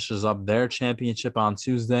finishes up their championship on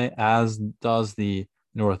Tuesday, as does the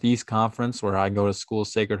Northeast Conference, where I go to school,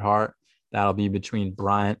 Sacred Heart. That'll be between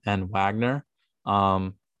Bryant and Wagner.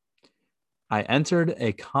 I entered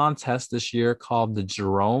a contest this year called the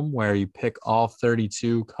Jerome, where you pick all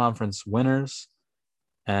 32 conference winners.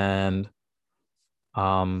 And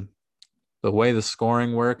the way the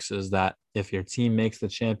scoring works is that if your team makes the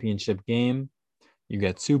championship game, you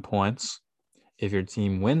get 2 points. If your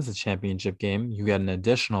team wins the championship game, you get an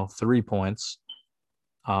additional 3 points.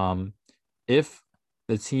 If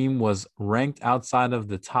the team was ranked outside of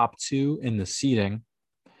the top 2 in the seeding,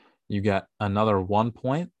 you get another 1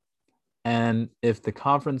 point. And if the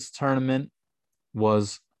conference tournament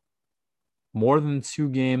was more than 2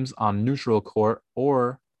 games on neutral court,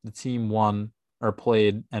 or the team won or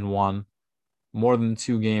played and won more than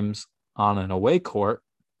 2 games on an away court,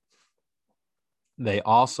 they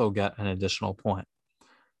also get an additional point.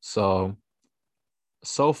 So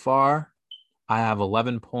far, I have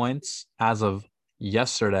 11 points as of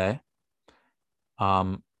yesterday.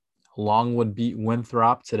 Longwood beat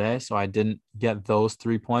Winthrop today, so I didn't get those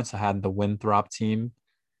 3 points. I had the Winthrop team.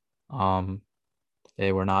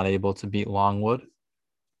 They were not able to beat Longwood.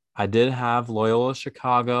 I did have Loyola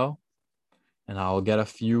Chicago, and I'll get a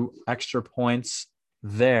few extra points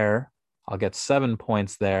there. I'll get 7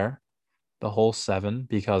 points there, the whole 7,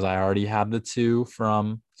 because I already had the 2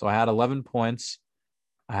 from, so I had 11 points.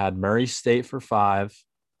 I had Murray State for 5.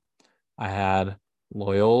 I had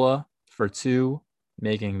Loyola for 2,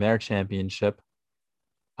 making their championship.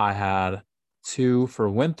 I had 2 for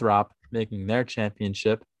Winthrop, making their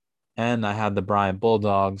championship. And I had the Bryant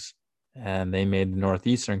Bulldogs, and they made the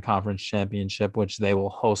Northeastern Conference Championship, which they will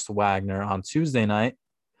host Wagner on Tuesday night.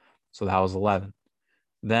 So that was 11.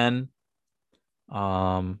 Then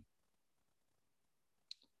I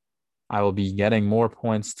will be getting more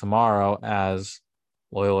points tomorrow as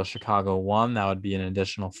Loyola Chicago won. That would be an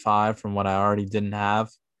additional 5 from what I already didn't have.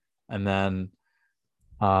 And then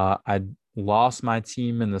I lost my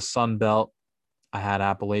team in the Sun Belt. I had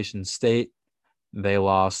Appalachian State. They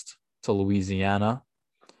lost to Louisiana.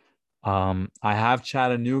 I have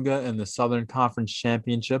Chattanooga in the Southern Conference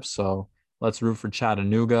Championship, so let's root for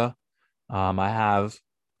Chattanooga. I have,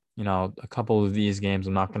 a couple of these games.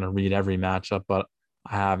 I'm not going to read every matchup, but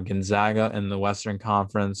I have Gonzaga in the Western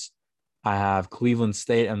Conference. I have Cleveland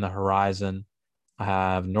State in the Horizon. I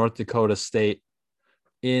have North Dakota State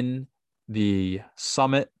in the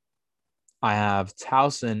Summit. I have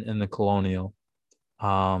Towson in the Colonial.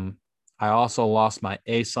 I also lost my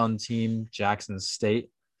A-Sun team, Jackson State,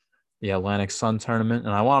 the Atlantic Sun tournament.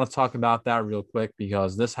 And I want to talk about that real quick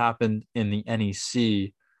because this happened in the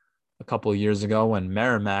NEC a couple of years ago when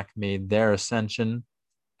Merrimack made their ascension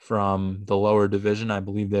from the lower division. I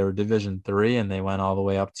believe they were Division 3, and they went all the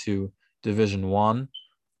way up to Division 1.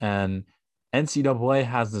 And NCAA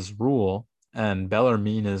has this rule, and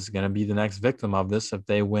Bellarmine is going to be the next victim of this if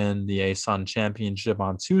they win the A-Sun championship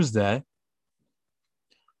on Tuesday.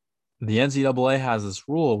 The NCAA has this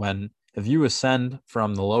rule when if you ascend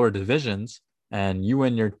from the lower divisions and you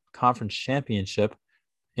win your conference championship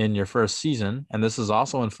in your first season, and this is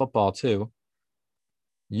also in football too,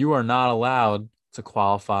 you are not allowed to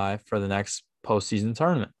qualify for the next postseason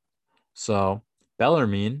tournament. So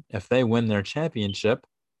Bellarmine, if they win their championship,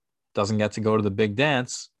 doesn't get to go to the big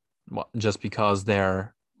dance just because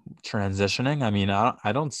they're transitioning. I mean,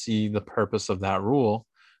 I don't see the purpose of that rule.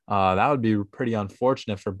 That would be pretty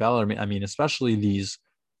unfortunate for Bellarmine. I mean, especially these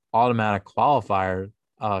automatic qualifier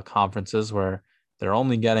conferences where they're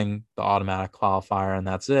only getting the automatic qualifier and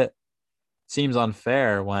that's it. Seems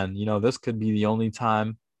unfair when, this could be the only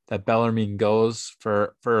time that Bellarmine goes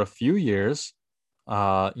for a few years,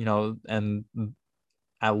 and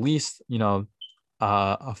at least,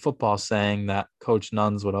 a football saying that Coach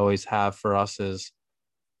Nuns would always have for us is,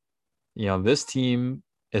 this team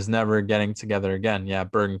is never getting together again. Yeah,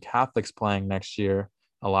 Bergen Catholic's playing next year.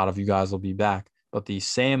 A lot of you guys will be back. But the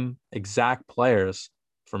same exact players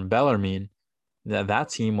from Bellarmine, that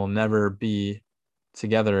team will never be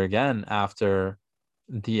together again after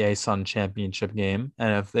the A-Sun championship game.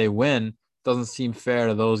 And if they win, it doesn't seem fair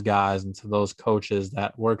to those guys and to those coaches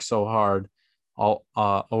that work so hard all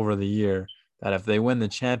over the year that if they win the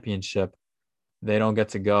championship, they don't get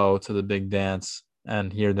to go to the big dance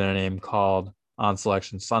and hear their name called on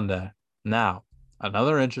Selection Sunday. Now,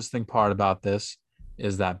 another interesting part about this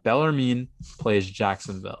is that Bellarmine plays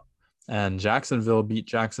Jacksonville, and Jacksonville beat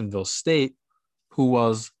Jacksonville State, who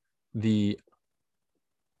was the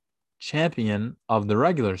champion of the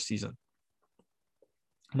regular season.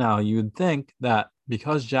 Now, you would think that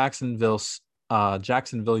because Jacksonville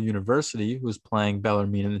University, who's playing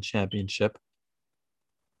Bellarmine in the championship,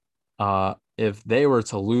 if they were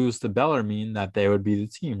to lose to Bellarmine, that they would be the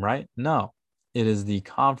team, right? No, it is the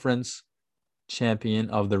conference champion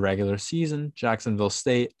of the regular season, Jacksonville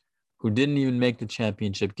State, who didn't even make the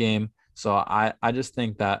championship game. So I just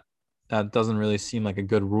think that that doesn't really seem like a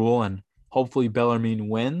good rule. And hopefully Bellarmine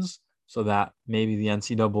wins so that maybe the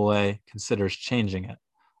NCAA considers changing it.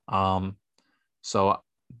 Um, so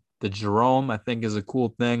the Jerome, I think, is a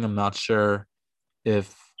cool thing. I'm not sure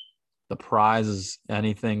if the prize is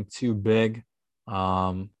anything too big.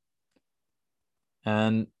 Um,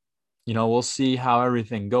 and, we'll see how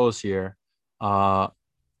everything goes here. I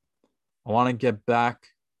want to get back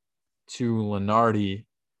to Lunardi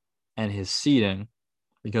and his seeding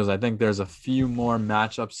because I think there's a few more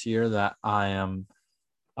matchups here that I am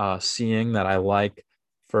seeing that I like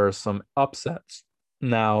for some upsets.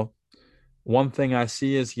 Now, one thing I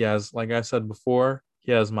see is he has, like I said before,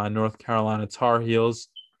 he has my North Carolina Tar Heels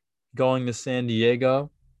going to San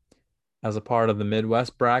Diego as a part of the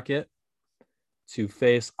Midwest bracket to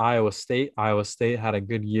face Iowa State. Iowa State had a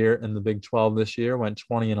good year in the Big 12 this year, went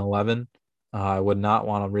 20-11. I would not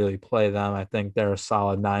want to really play them. I think they're a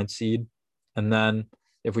solid 9 seed. And then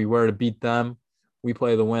if we were to beat them, we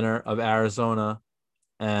play the winner of Arizona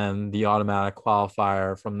and the automatic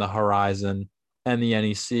qualifier from the Horizon and the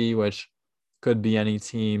NEC, which could be any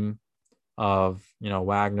team of,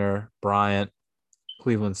 Wagner, Bryant,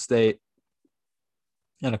 Cleveland State,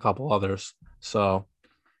 and a couple others. So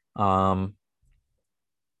I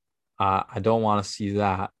don't want to see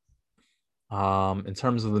that. In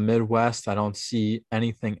terms of the Midwest, I don't see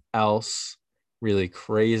anything else really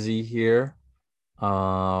crazy here.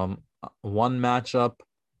 One matchup,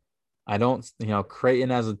 I don't, Creighton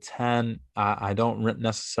as a 10. I don't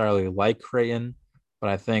necessarily like Creighton, but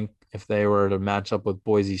I think if they were to match up with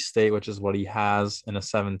Boise State, which is what he has in a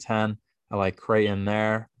 7-10, I like Creighton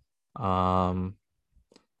there. Iona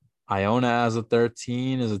as a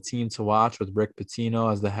 13 is a team to watch with Rick Pitino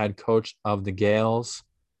as the head coach of the Gales.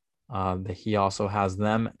 He also has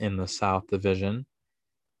them in the South Division.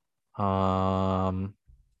 Let's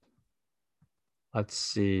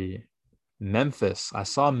see. Memphis. I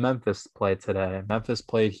saw Memphis play today. Memphis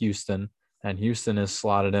played Houston, and Houston is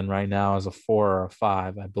slotted in right now as a 4 or a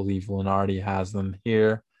 5. I believe Lunardi has them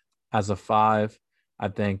here as a 5. I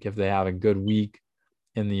think if they have a good week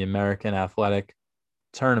in the American Athletic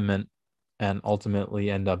Tournament and ultimately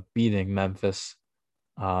end up beating Memphis,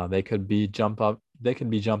 they could be jumped up. They could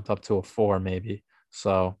be jumped up to a 4 maybe.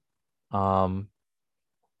 So, I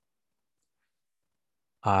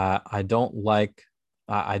don't like.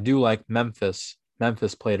 I do like Memphis.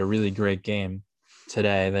 Memphis played a really great game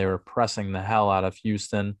today. They were pressing the hell out of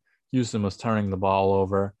Houston. Houston was turning the ball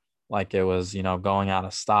over like it was, going out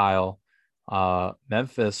of style.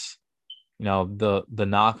 Memphis, the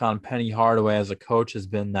knock on Penny Hardaway as a coach has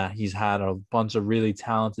been that he's had a bunch of really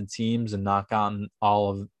talented teams and not gotten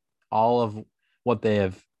all of what they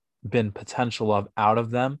have been potential of out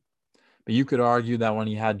of them. But you could argue that when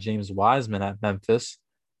he had James Wiseman at Memphis,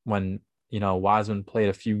 when Wiseman played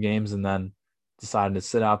a few games and then decided to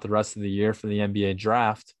sit out the rest of the year for the NBA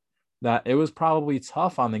draft, that it was probably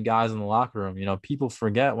tough on the guys in the locker room. People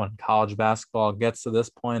forget when college basketball gets to this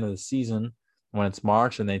point of the season, when it's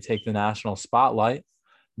March and they take the national spotlight,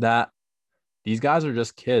 that these guys are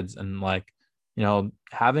just kids. And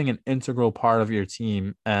having an integral part of your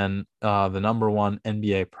team and the number one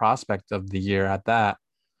NBA prospect of the year at that,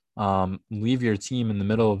 leave your team in the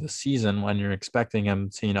middle of the season when you're expecting him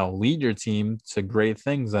to, lead your team to great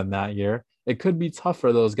things in that year, it could be tough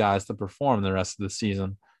for those guys to perform the rest of the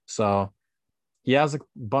season. So he has a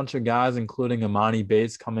bunch of guys, including Amani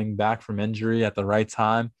Bates, coming back from injury at the right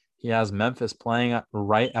time. He has Memphis playing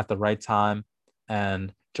right at the right time.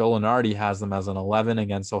 And Joe Lunardi has them as an 11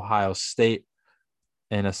 against Ohio State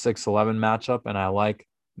in a 6-11 matchup. And I like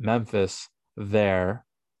Memphis there.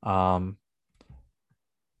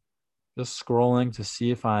 Just scrolling to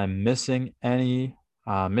see if I'm missing any.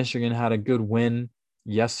 Michigan had a good win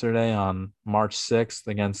yesterday on March 6th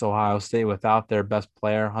against Ohio State without their best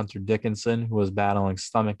player, Hunter Dickinson, who was battling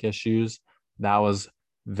stomach issues. That was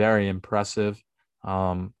very impressive.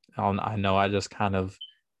 I know I just kind of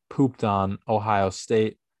pooped on Ohio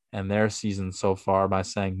State and their season so far by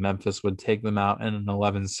saying Memphis would take them out in an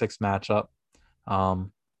 11-6 matchup.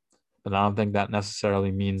 But I don't think that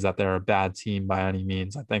necessarily means that they're a bad team by any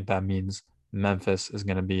means. I think that means Memphis is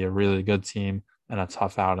going to be a really good team and a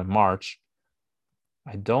tough out in March.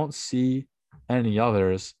 I don't see any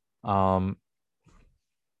others. I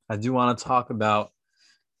do want to talk about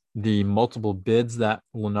the multiple bids that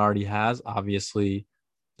Lunardi has. Obviously,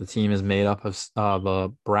 the team is made up of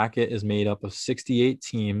the bracket is made up of 68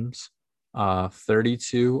 teams,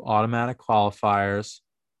 32 automatic qualifiers,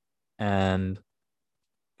 and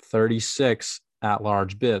 36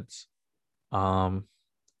 at-large bids. Now,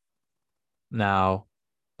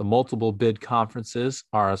 the multiple bid conferences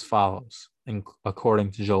are as follows,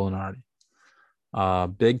 according to Joe Lunardi.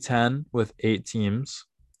 Big Ten with 8 teams,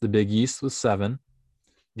 the Big East with 7,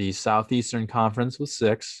 the Southeastern Conference with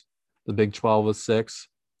 6, the Big 12 with 6,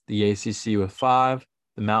 the ACC with 5,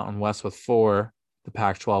 the Mountain West with 4, the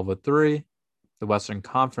Pac-12 with 3, the Western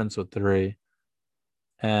Conference with 3,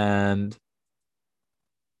 and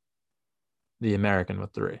the American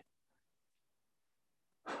with 3.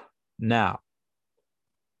 Now,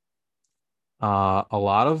 a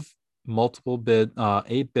lot of multiple bid,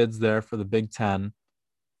 8 bids there for the Big Ten.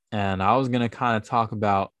 And I was going to kind of talk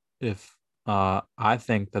about if I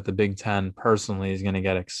think that the Big Ten personally is going to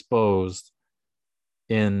get exposed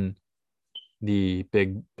in the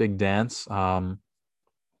big dance. Now,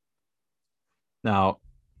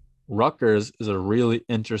 Rutgers is a really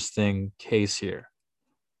interesting case here.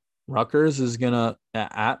 Rutgers is going to,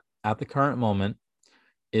 at the current moment,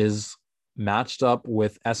 is matched up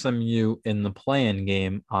with SMU in the play-in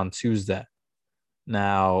game on Tuesday.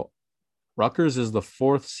 Now, Rutgers is the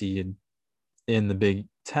 4th seed in the Big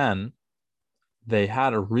Ten. They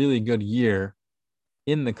had a really good year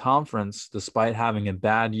in the conference despite having a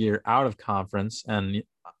bad year out of conference. And,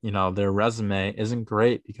 their resume isn't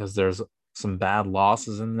great because there's some bad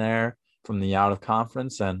losses in there from the out of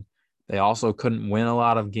conference. And they also couldn't win a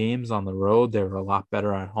lot of games on the road. They were a lot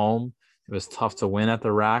better at home. It was tough to win at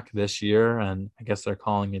the RAC this year. And I guess they're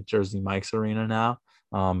calling it Jersey Mike's Arena now.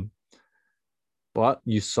 But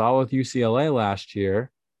you saw with UCLA last year,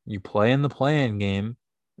 you play in the play-in game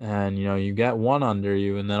and, you get one under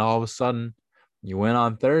you. And then all of a sudden you win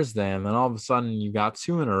on Thursday. And then all of a sudden you got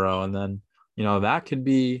 2 in a row. And then, that could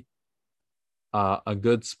be a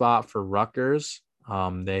good spot for Rutgers.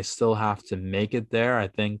 They still have to make it there. I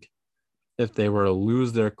think if they were to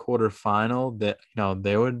lose their quarterfinal, that,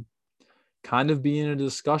 they would kind of be in a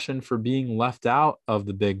discussion for being left out of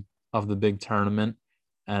the big tournament.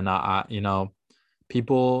 And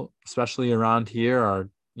people, especially around here, are,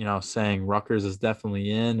 saying Rutgers is definitely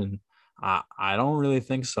in. And I don't really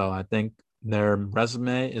think so. I think their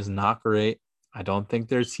resume is not great. I don't think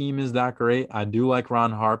their team is that great. I do like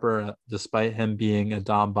Ron Harper, despite him being a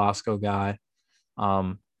Don Bosco guy.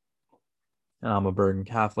 And I'm a Bergen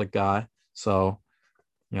Catholic guy. So,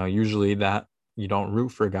 usually that you don't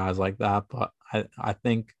root for guys like that. But I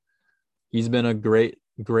think he's been a great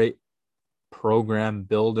program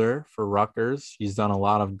builder for Rutgers. He's done a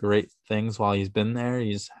lot of great things while he's been there.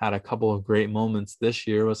 He's had a couple of great moments this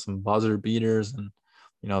year with some buzzer beaters, and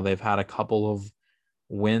they've had a couple of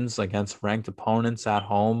wins against ranked opponents at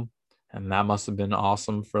home, and that must have been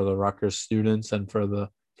awesome for the Rutgers students and for the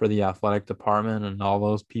athletic department and all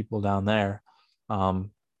those people down there. But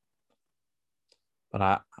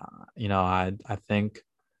I think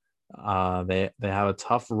they have a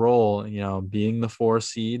tough role, being the 4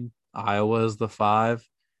 seed. Iowa is the 5.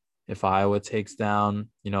 If Iowa takes down,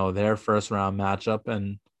 their first round matchup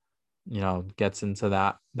and, gets into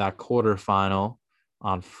that quarterfinal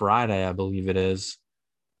on Friday, I believe it is,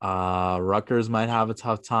 Rutgers might have a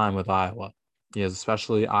tough time with Iowa. Yes,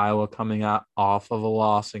 especially Iowa coming off of a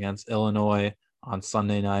loss against Illinois on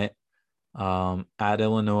Sunday night. At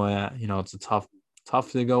Illinois, it's a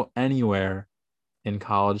tough to go anywhere in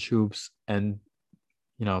college hoops and,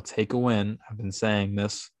 take a win. I've been saying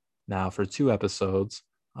this now for 2 episodes.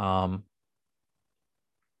 Coming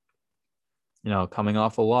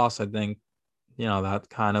off a loss, I think, that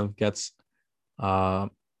kind of gets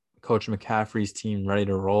Coach McCaffrey's team ready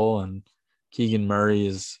to roll. And Keegan Murray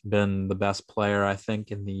has been the best player, I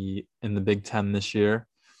think, in the Big Ten this year.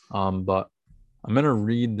 But I'm going to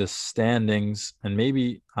read the standings, and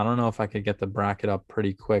maybe, I don't know if I could get the bracket up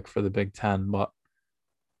pretty quick for the Big Ten, but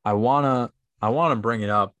I want to bring it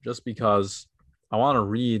up just because I want to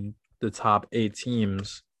read the top 8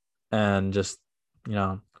 teams. And just,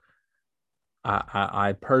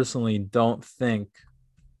 I personally don't think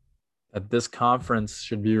that this conference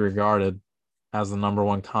should be regarded as the number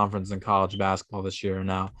 1 conference in college basketball this year.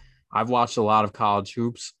 Now, I've watched a lot of college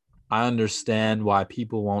hoops. I understand why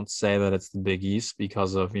people won't say that it's the Big East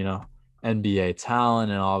because of, NBA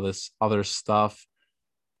talent and all this other stuff.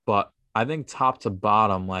 But I think top to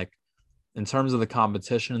bottom, like in terms of the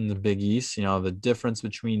competition in the Big East, the difference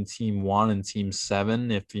between team 1 and team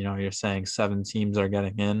 7, if, you're saying 7 teams are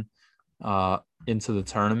getting into the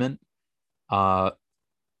tournament,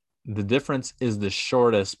 the difference is the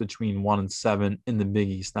shortest between 1 and 7 in the Big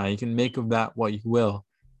East. Now, you can make of that what you will.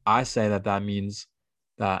 I say that means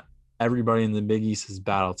that everybody in the Big East is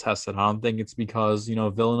battle tested. I don't think it's because,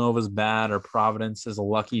 Villanova's bad or Providence is a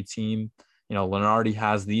lucky team. Lunardi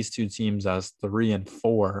has these two teams as 3 and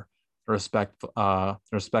 4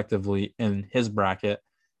 respectively in his bracket.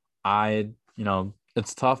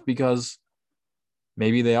 It's tough because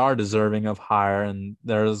maybe they are deserving of higher. And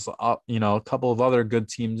there's, a couple of other good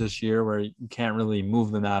teams this year where you can't really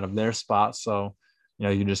move them out of their spot. So,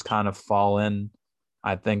 you just kind of fall in.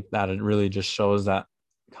 I think that it really just shows that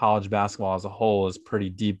college basketball as a whole is pretty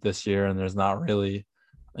deep this year. And there's not really,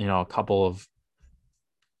 a couple of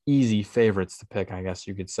easy favorites to pick, I guess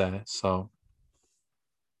you could say. So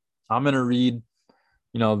I'm going to read,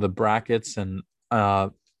 the brackets. And I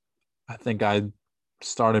think I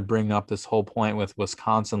started bringing up this whole point with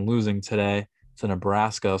Wisconsin losing today to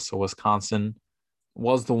Nebraska. So Wisconsin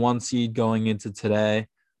was the 1 seed going into today.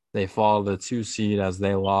 They fall to the 2 seed as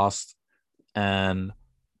they lost, and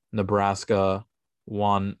Nebraska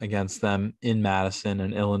won against them in Madison,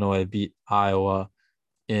 and Illinois beat Iowa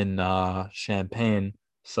in Champaign.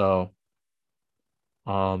 So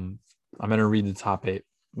I'm going to read the top 8.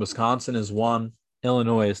 Wisconsin is 1,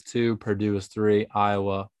 Illinois is 2, Purdue is 3,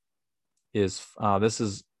 Iowa is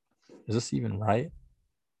is this even right?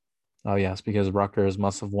 Oh yes, because Rutgers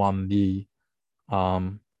must have won the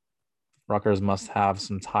Rutgers must have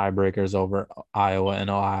some tiebreakers over Iowa and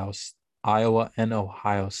Ohio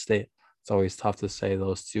State. It's always tough to say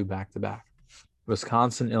those two back to back.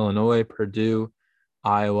 Wisconsin, Illinois, Purdue,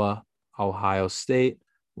 Iowa, Ohio State,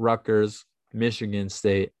 Rutgers, Michigan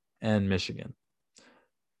State, and Michigan.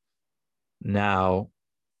 Now,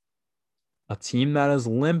 a team that has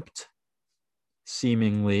limped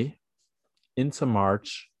seemingly into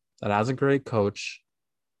March, that has a great coach,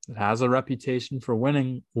 that has a reputation for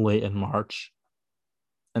winning late in March,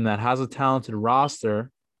 and that has a talented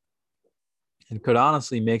roster and could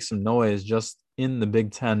honestly make some noise just in the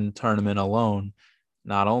Big Ten tournament alone.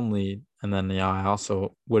 Not only, and then I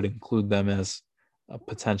also would include them as a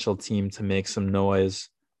potential team to make some noise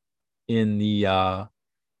in the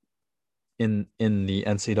in the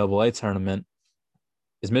NCAA tournament,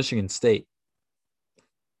 is Michigan State.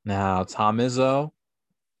 Now, Tom Izzo,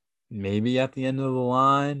 maybe at the end of the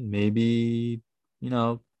line, maybe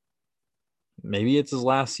it's his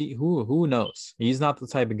last seat. Who knows? He's not the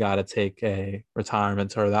type of guy to take a retirement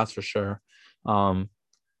tour, that's for sure.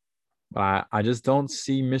 But I just don't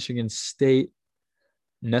see Michigan State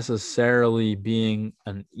necessarily being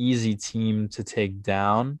an easy team to take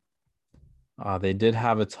down. They did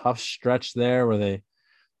have a tough stretch there where they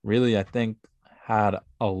really, I think, had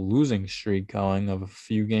a losing streak going of a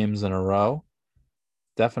few games in a row.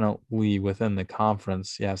 Definitely within the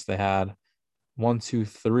conference. Yes, they had 1, 2,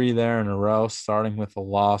 3 there in a row, starting with a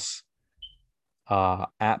loss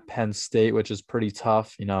at Penn State, which is pretty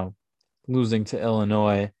tough. Losing to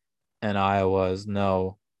Illinois and Iowa is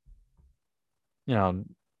those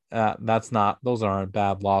aren't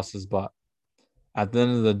bad losses. But at the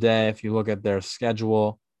end of the day, if you look at their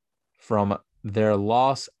schedule from their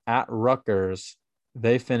loss at Rutgers,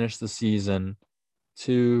 they finished the season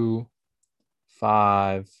 2,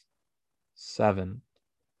 5, 7.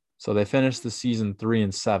 So they finished the season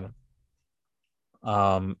 3-7.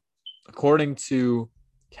 According to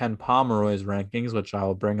Ken Pomeroy's rankings, which I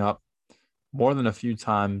will bring up more than a few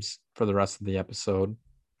times for the rest of the episode,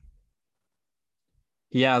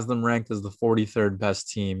 he has them ranked as the 43rd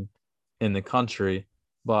best team in the country.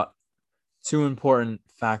 But 2 important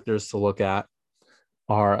factors to look at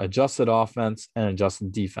are adjusted offense and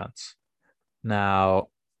adjusted defense. Now,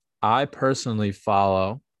 I personally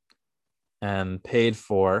follow and paid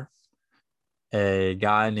for a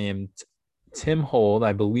guy named Tim Hold.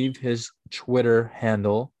 I believe his Twitter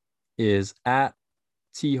handle is at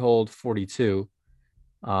thold42.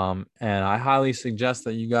 And I highly suggest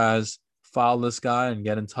that you guys follow this guy and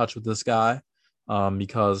get in touch with this guy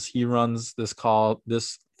because he runs this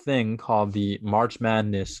thing called the March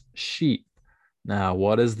Madness Sheet. Now,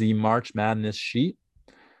 what is the March Madness Sheet?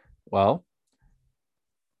 Well,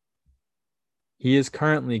 he is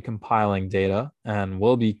currently compiling data and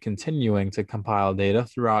will be continuing to compile data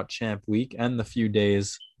throughout Champ Week and the few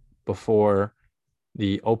days before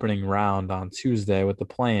the opening round on Tuesday with the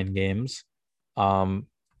play-in games on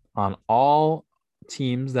all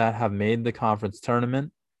teams that have made the conference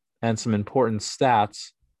tournament and some important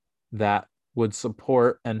stats that would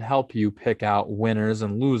support and help you pick out winners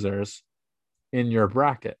and losers in your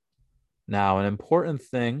bracket. Now, an important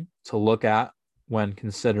thing to look at when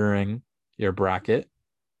considering your bracket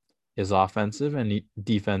is offensive and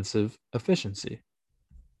defensive efficiency.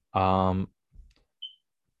 Um,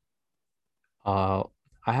 I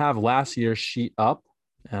have last year's sheet up,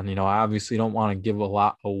 and I obviously don't want to give a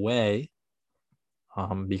lot away,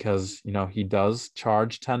 because he does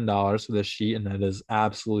charge $10 for this sheet, and it is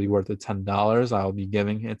absolutely worth the $10. I'll be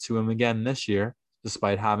giving it to him again this year,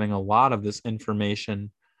 despite having a lot of this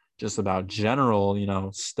information just about general,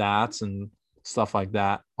 stats and stuff like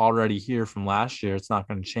that already here from last year. It's not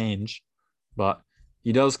going to change, but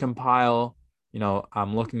he does compile.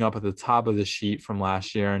 I'm looking up at the top of the sheet from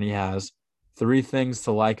last year, and he has 3 things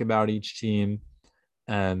to like about each team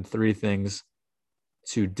and 3 things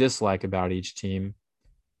to dislike about each team.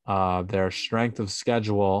 Their strength of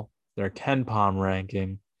schedule, their KenPom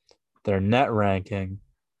ranking, their net ranking,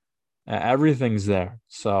 everything's there.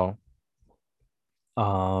 So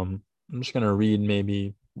I'm just gonna read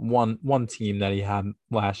maybe one team that he had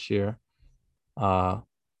last year. Uh,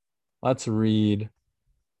 let's read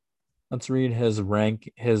his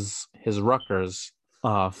Rutgers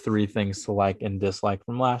 3 things to like and dislike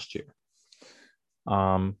from last year.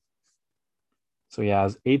 So he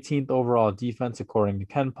has 18th overall defense according to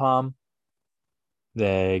KenPom.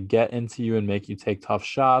 They get into you and make you take tough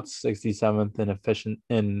shots. 67th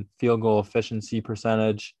in field goal efficiency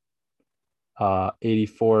percentage.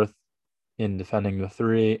 84th in defending the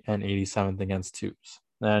 3, and 87th against 2s.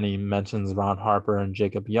 Then he mentions Ron Harper and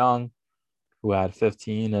Jacob Young, who had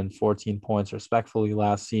 15 and 14 points respectively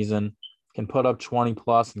last season. Can put up 20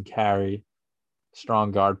 plus and carry.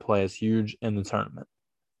 Strong guard play is huge in the tournament.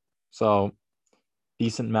 So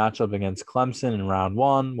decent matchup against Clemson in round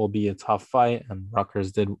 1 will be a tough fight, and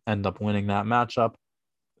Rutgers did end up winning that matchup.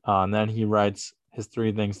 And then he writes his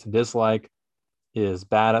 3 things to dislike is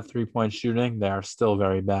bad at 3-point shooting. They are still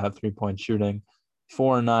very bad at 3-point shooting.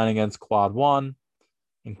 4-9 against quad 1,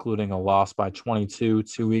 including a loss by 22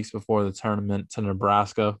 2 weeks before the tournament to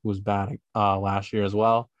Nebraska, who was bad last year as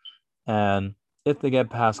well. And if they get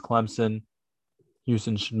past Clemson,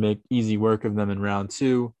 Houston should make easy work of them in round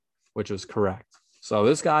 2, which was correct. So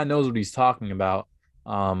this guy knows what he's talking about.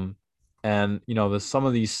 And, some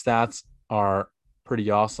of these stats are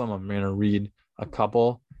pretty awesome. I'm going to read a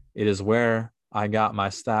couple. It is where I got my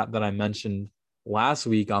stat that I mentioned last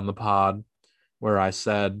week on the pod, where I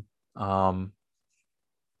said,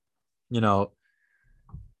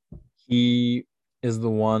 he is the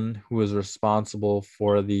one who is responsible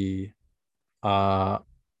for the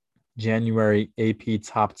January AP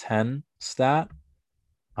top 10 stat.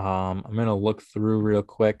 I'm going to look through real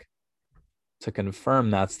quick to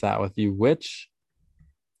confirm that stat with you, which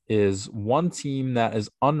is one team that is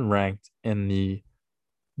unranked in the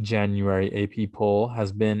January AP poll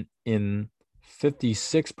has been in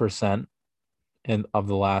 56% of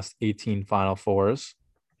the last 18 Final Fours,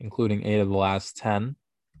 including 8 of the last 10.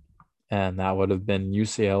 And that would have been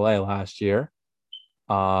UCLA last year.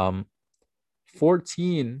 14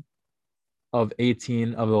 of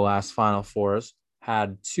 18 of the last Final Fours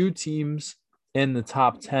had 2 teams in the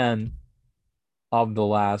top 10 of the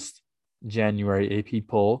last January AP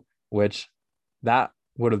poll, which that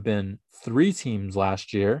would have been 3 teams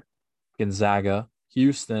last year: Gonzaga,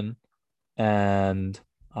 Houston, and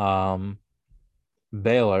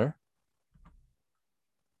Baylor.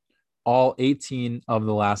 All 18 of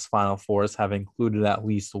the last Final Fours have included at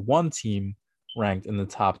least one team ranked in the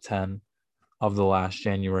top 10 of the last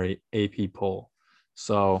January AP poll.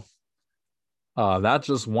 So that's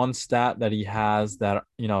just one stat that he has that,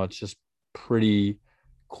 it's just pretty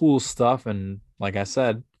cool stuff. And like I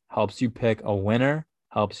said, helps you pick a winner,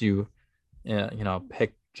 helps you,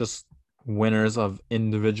 pick just winners of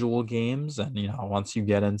individual games. And, once you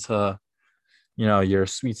get into, your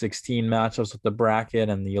Sweet 16 matchups with the bracket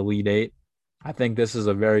and the Elite 8, I think this is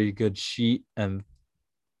a very good sheet and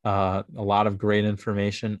a lot of great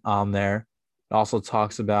information on there. It also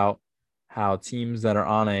talks about how teams that are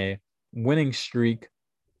on a winning streak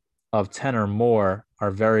of 10 or more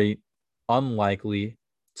are very unlikely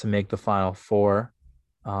to make the Final Four.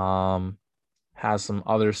 Has some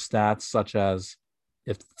other stats such as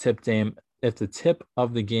if the tip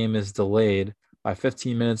of the game is delayed by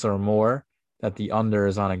 15 minutes or more, that the under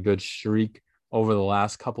is on a good streak over the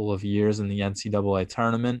last couple of years in the NCAA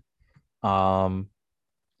tournament.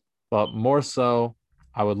 But more so,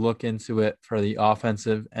 I would look into it for the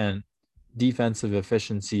offensive and defensive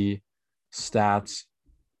efficiency stats,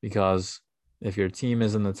 because if your team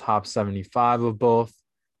is in the top 75 of both,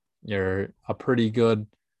 you're a pretty good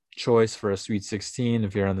choice for a Sweet 16.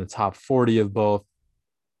 If you're in the top 40 of both,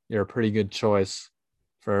 you're a pretty good choice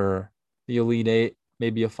for the Elite 8,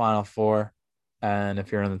 maybe a Final Four. And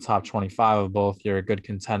if you're in the top 25 of both, you're a good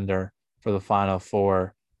contender for the Final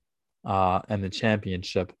Four and the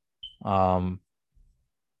championship.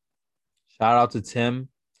 shout out to Tim.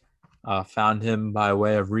 Found him by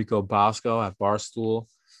way of Rico Bosco at Barstool.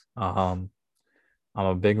 Um, I'm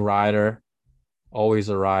a big rider, always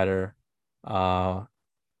a rider. And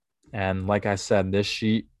like I said, this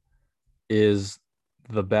sheet is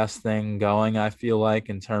the best thing going, I feel like,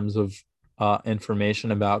 in terms of information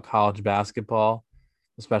about college basketball,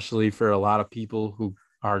 especially for a lot of people who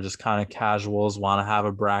are just kind of casuals, want to have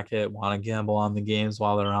a bracket, want to gamble on the games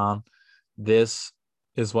while they're on. This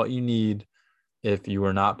is what you need if you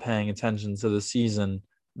were not paying attention to the season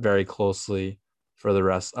very closely for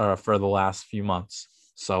the last few months.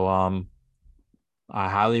 So I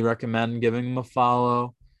highly recommend giving him a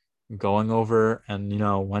follow, going over, and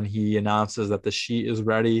when he announces that the sheet is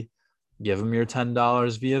ready, give him your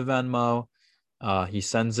 $10 via Venmo. He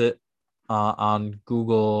sends it on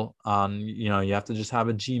Google. You have to just have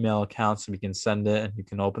a Gmail account so we can send it, and you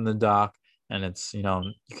can open the doc, and it's you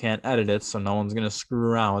can't edit it, so no one's gonna screw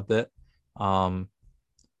around with it.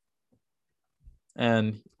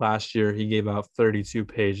 And last year he gave out 32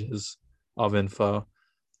 pages of info,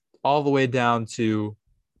 all the way down to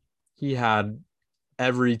he had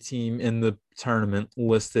every team in the tournament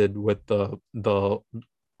listed with the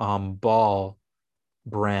ball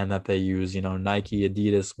brand that they use, Nike,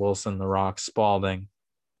 Adidas, Wilson, The Rock, Spalding,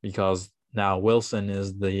 because now Wilson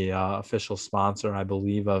is the official sponsor, I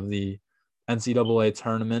believe, of the NCAA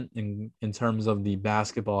tournament in terms of the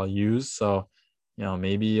basketball used. So,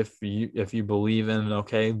 maybe if you believe in,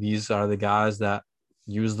 okay, these are the guys that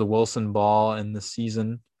use the Wilson ball in the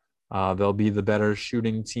season, they'll be the better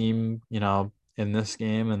shooting team, in this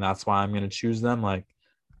game, and that's why I'm going to choose them. Like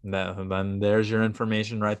that, then there's your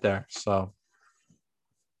information right there. So,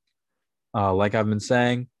 like I've been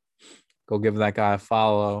saying, go give that guy a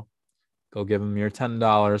follow. Go give him your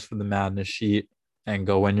 $10 for the madness sheet, and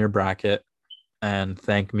go win your bracket. And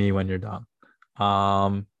thank me when you're done.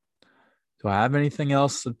 Do I have anything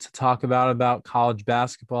else to talk about college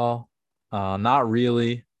basketball? Not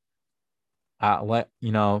really. I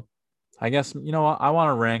guess I want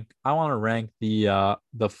to rank. I want to rank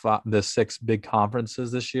the six big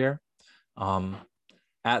conferences this year.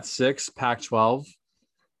 At six, Pac-12,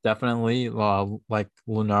 definitely. Like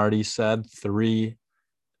Lunardi said, three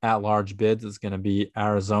at-large bids. It's going to be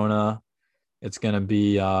Arizona. It's going to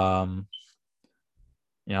be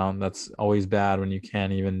that's always bad when you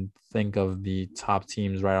can't even think of the top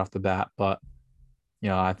teams right off the bat. But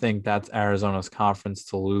I think that's Arizona's conference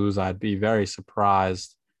to lose. I'd be very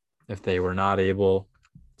surprised if they were not able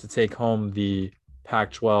to take home the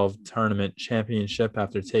Pac-12 tournament championship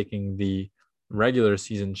after taking the regular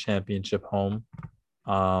season championship home.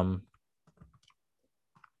 One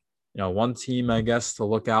team, I guess, to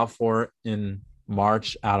look out for in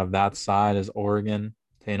March out of that side is Oregon.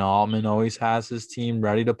 Dana Altman always has his team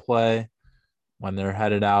ready to play when they're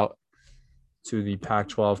headed out to the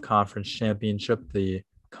Pac-12 Conference Championship, the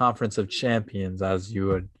Conference of Champions, as you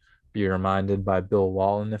would be reminded by Bill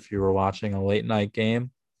Walton if you were watching a late night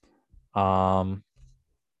game. At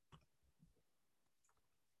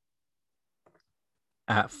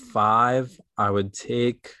 5, I would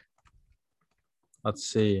take, let's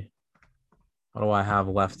see, what do I have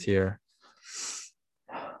left here?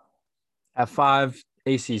 At 5,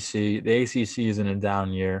 ACC. The ACC is in a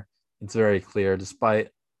down year. It's very clear, despite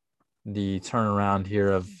the turnaround here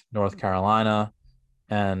of North Carolina,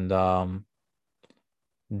 and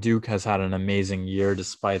Duke has had an amazing year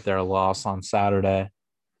despite their loss on Saturday.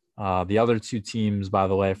 The other two teams, by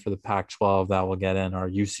the way, for the Pac-12 that will get in are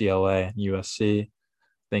UCLA and USC. I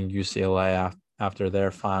think UCLA, after their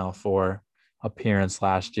Final Four appearance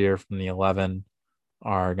last year from the 11,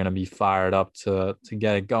 are going to be fired up to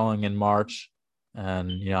get it going in March,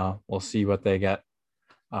 and we'll see what they get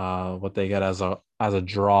as a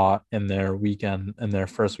draw in their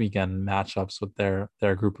first weekend matchups with their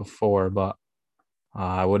group of 4. But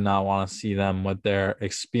I would not want to see them with their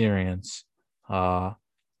experience,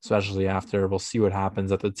 especially after we'll see what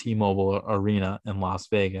happens at the T-Mobile Arena in Las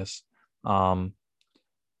Vegas. And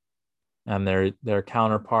their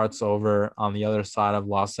counterparts over on the other side of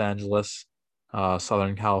Los Angeles,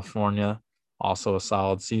 Southern California, also a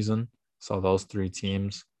solid season. So those 3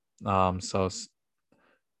 teams. So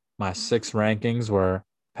my 6 rankings were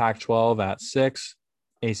Pac-12 at 6,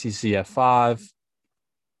 ACC at 5.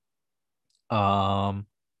 I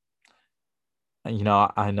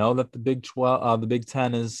know that the Big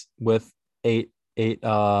 10 is with eight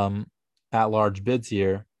at-large bids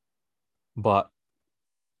here, but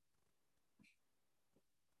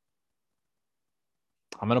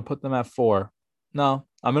I'm going to put them at 4. No,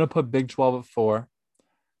 I'm going to put Big 12 at 4.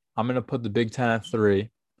 I'm going to put the Big 10 at 3.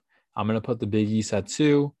 I'm going to put the Big East at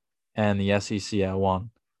 2 and the SEC at 1.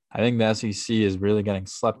 I think the SEC is really getting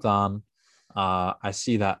slept on. I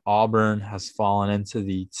see that Auburn has fallen into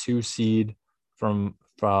the 2 seed from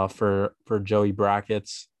for Joey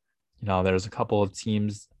brackets. There's a couple of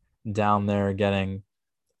teams down there getting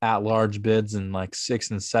at large bids in like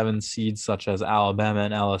 6 and 7 seeds, such as Alabama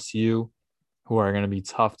and LSU, who are going to be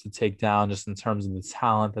tough to take down just in terms of the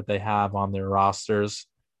talent that they have on their rosters.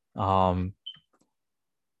 And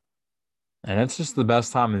it's just the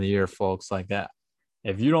best time of the year, folks. Like that.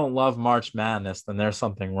 If you don't love March Madness, then there's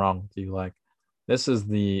something wrong with you. Like, this is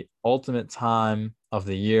the ultimate time of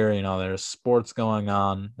the year. There's sports going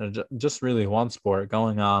on. There's just really one sport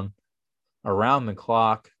going on around the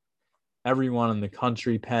clock. Everyone in the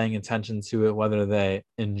country paying attention to it, whether they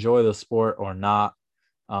enjoy the sport or not,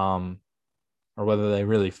 or whether they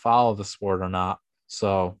really follow the sport or not.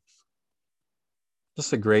 So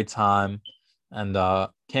just a great time, and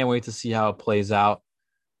can't wait to see how it plays out.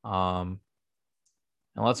 And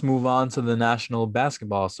let's move on to the National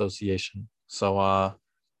Basketball Association. So on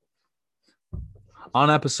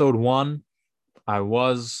episode 1, I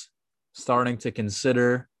was starting to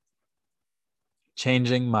consider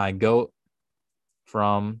changing my GOAT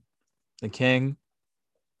from the King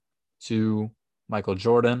to Michael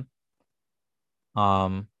Jordan.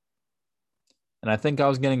 And I think I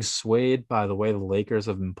was getting swayed by the way the Lakers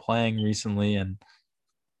have been playing recently. And,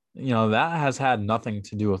 that has had nothing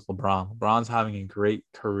to do with LeBron. LeBron's having a great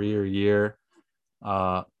career year.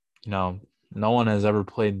 No one has ever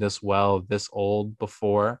played this well, this old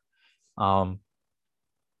before. And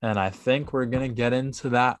I think we're going to get into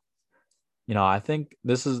that. I think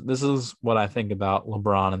this is what I think about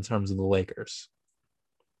LeBron in terms of the Lakers.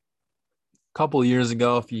 A couple of years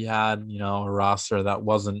ago, if he had, a roster that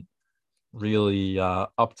wasn't really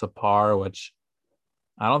up to par, which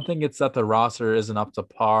I don't think it's that the roster isn't up to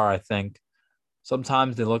par. I think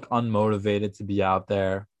sometimes they look unmotivated to be out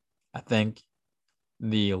there. I think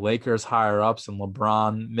the Lakers higher ups and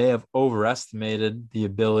LeBron may have overestimated the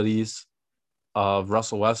abilities of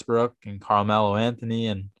Russell Westbrook and Carmelo Anthony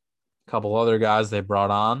and a couple other guys they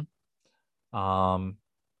brought on. I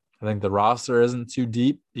think the roster isn't too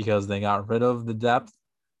deep because they got rid of the depth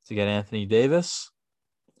to get Anthony Davis.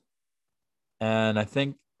 And I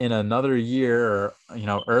think in another year, or,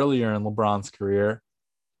 earlier in LeBron's career,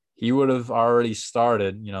 he would have already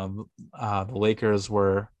started. The Lakers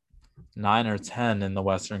were 9 or 10 in the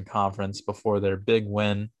Western Conference before their big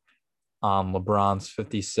win on LeBron's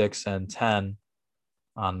 56 and 10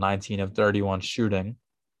 on 19 of 31 shooting.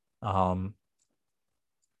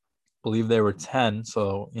 Believe they were 10,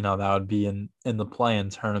 so that would be in the play-in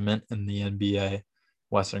tournament in the NBA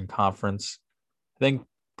Western Conference. I think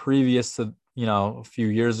previous to a few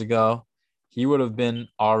years ago, he would have been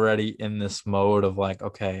already in this mode of like,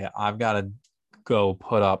 okay, I've got to go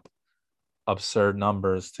put up absurd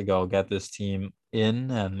numbers to go get this team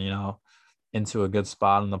in and into a good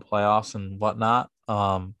spot in the playoffs and whatnot.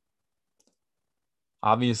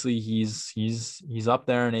 Obviously he's up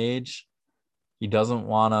there in age. He doesn't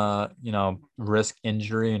want to, risk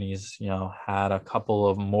injury, and he's, had a couple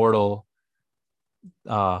of mortal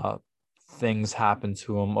things happen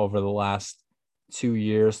to him over the last 2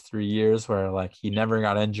 years, 3 years, where like he never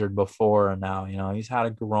got injured before, and now, he's had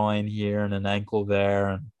a groin here and an ankle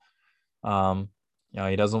there, and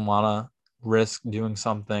he doesn't want to risk doing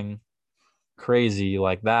something crazy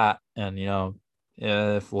like that. And,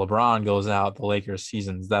 if LeBron goes out, the Lakers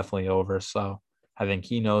season's definitely over. So I think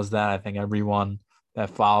he knows that. I think everyone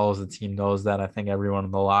that follows the team knows that. I think everyone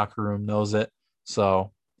in the locker room knows it.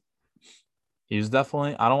 So he was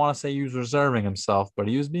definitely, I don't want to say he was reserving himself, but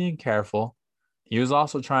he was being careful. He was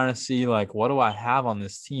also trying to see, like, what do I have on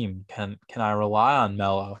this team? Can I rely on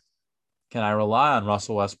Melo? Can I rely on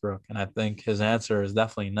Russell Westbrook? And I think his answer is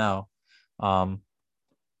definitely no.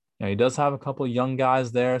 He does have a couple of young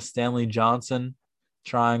guys there. Stanley Johnson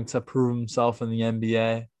trying to prove himself in the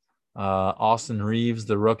NBA. Austin Reeves,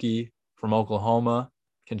 the rookie from Oklahoma,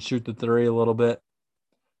 can shoot the three a little bit.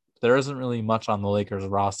 There isn't really much on the Lakers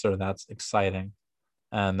roster that's exciting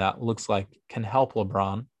and that looks like can help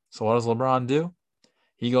LeBron. So what does LeBron do?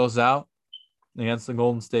 He goes out against the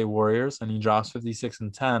Golden State Warriors and he drops 56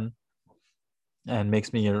 and 10 and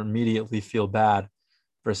makes me immediately feel bad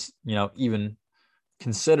for, even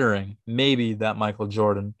considering maybe that Michael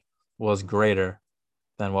Jordan was greater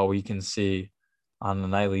than what we can see on a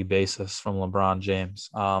nightly basis from LeBron James.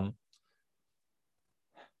 The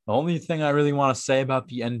only thing I really want to say about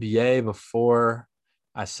the NBA before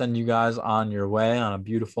I send you guys on your way on a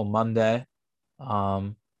beautiful Monday,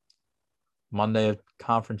 Monday of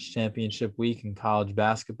Conference Championship Week in college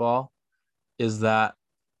basketball, is that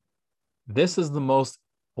this is the most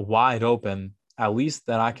wide open at least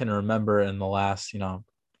that I can remember in the last,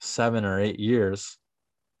 7 or 8 years,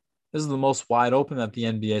 this is the most wide open that the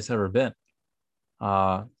NBA has ever been.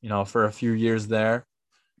 For a few years there,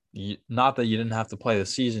 not that you didn't have to play the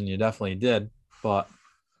season, you definitely did, but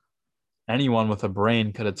anyone with a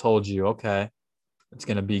brain could have told you, okay, it's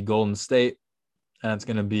going to be Golden State and it's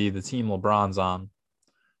going to be the team LeBron's on.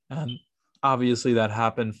 And obviously that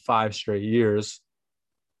happened 5 straight years.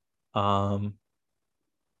 And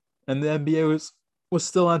the NBA was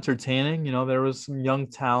still entertaining. There was some young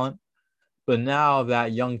talent, but now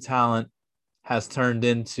that young talent has turned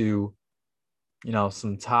into,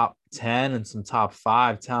 some top 10 and some top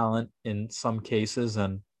 5 talent in some cases.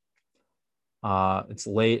 And it's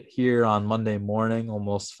late here on Monday morning,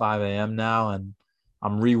 almost 5 a.m. now. And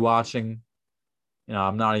I'm rewatching,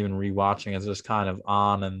 I'm not even rewatching. It's just kind of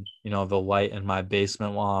on, and, the light in my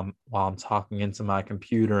basement while I'm talking into my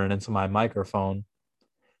computer and into my microphone.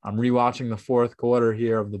 I'm rewatching the fourth quarter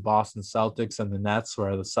here of the Boston Celtics and the Nets,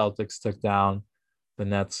 where the Celtics took down the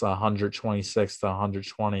Nets 126 to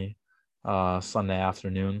 120 Sunday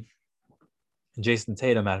afternoon. And Jason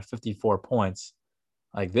Tatum had 54 points.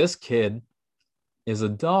 Like, this kid is a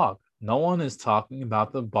dog. No one is talking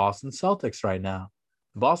about the Boston Celtics right now.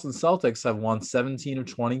 The Boston Celtics have won 17 of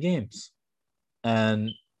 20 games. And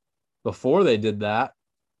before they did that,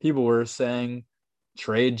 people were saying,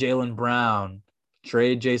 trade Jaylen Brown,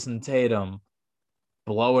 trade Jason Tatum,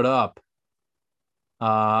 blow it up.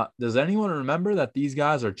 Does anyone remember that these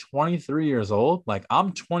guys are 23 years old? Like,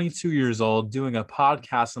 I'm 22 years old doing a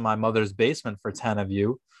podcast in my mother's basement for 10 of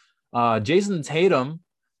you. Jason Tatum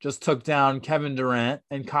just took down Kevin Durant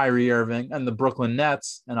and Kyrie Irving and the Brooklyn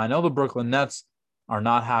Nets. And I know the Brooklyn Nets are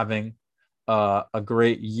not having a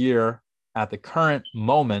great year at the current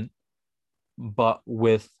moment, but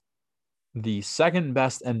with the second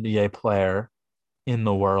best NBA player in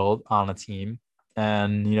the world on a team.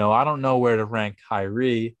 And, I don't know where to rank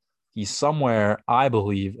Kyrie. He's somewhere, I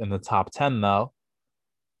believe, in the top 10, though.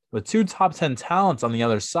 With 2 top 10 talents on the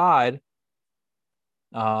other side,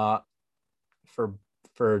 for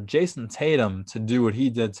Jason Tatum to do what he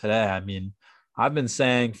did today, I mean, I've been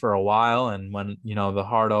saying for a while, and when, the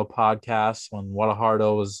Hardo podcast, when What a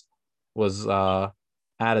Hardo was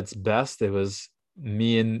at its best, it was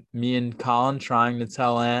me and Colin trying to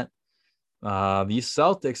tell Ant, these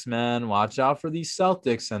Celtics, man, watch out for these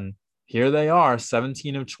Celtics. And here they are,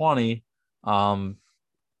 17 of 20. And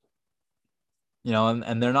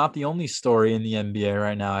they're not the only story in the NBA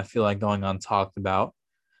right now, I feel like, going untalked about.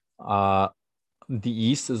 The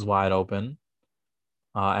East is wide open.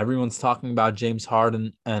 Everyone's talking about James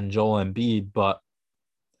Harden and Joel Embiid, but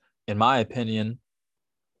in my opinion,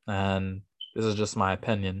 and this is just my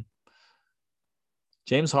opinion,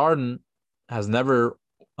 James Harden has never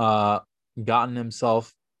gotten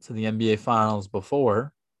himself to the NBA Finals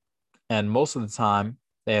before, and most of the time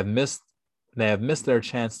they have missed their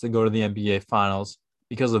chance to go to the NBA Finals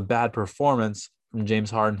because of bad performance from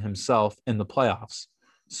James Harden himself in the playoffs.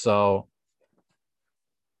 So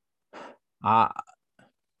I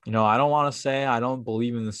don't want to say I don't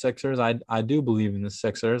believe in the Sixers. I do believe in the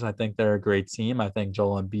Sixers. I think they're a great team. I think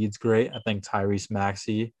Joel Embiid's great. I think Tyrese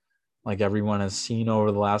Maxey, like everyone has seen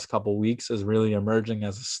over the last couple of weeks, is really emerging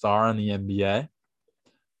as a star in the NBA.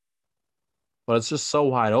 But it's just so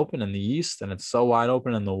wide open in the East, and it's so wide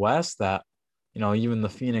open in the West that, even the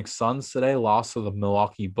Phoenix Suns today lost to the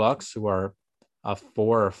Milwaukee Bucks, who are a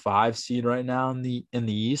 4 or 5 seed right now in the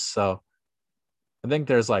East. So I think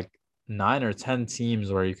there's like 9 or 10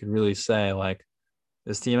 teams where you could really say, like,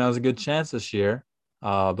 this team has a good chance this year.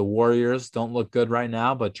 The Warriors don't look good right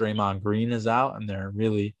now, but Draymond Green is out, and they're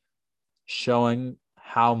really showing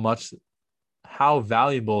how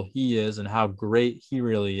valuable he is and how great he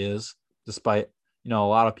really is, despite, a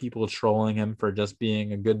lot of people trolling him for just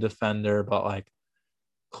being a good defender. But, like,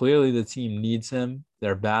 clearly the team needs him.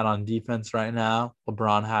 They're bad on defense right now.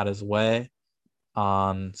 LeBron had his way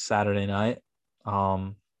on Saturday night.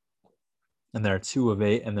 And they're 2 of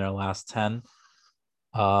 8 in their last 10.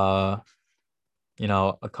 A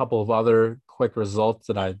couple of other quick results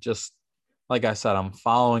that like I said, I'm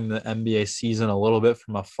following the NBA season a little bit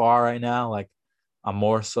from afar right now. Like, I'm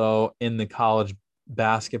more so in the college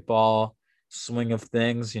basketball swing of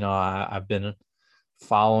things. I've been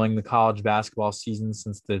following the college basketball season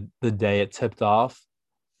since the day it tipped off,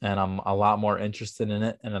 and I'm a lot more interested in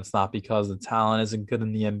it. And it's not because the talent isn't good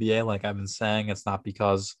in the NBA, like I've been saying. It's not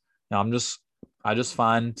because, I just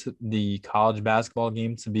find the college basketball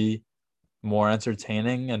game to be more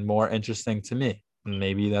entertaining and more interesting to me. And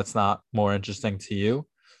maybe that's not more interesting to you.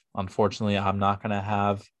 Unfortunately, I'm not going to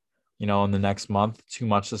have, in the next month too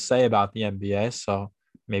much to say about the NBA. So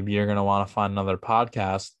maybe you're going to want to find another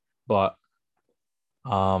podcast, but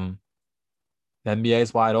the NBA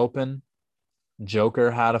is wide open. Joker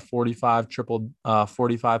had a 45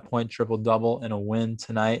 point triple double in a win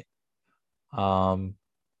tonight.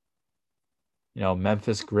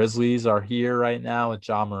 Memphis Grizzlies are here right now with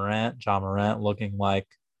Ja Morant. Ja Morant looking like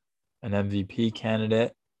an MVP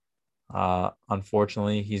candidate.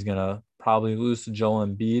 Unfortunately, he's gonna probably lose to Joel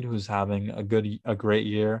Embiid, who's having a great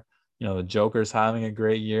year. The Joker's having a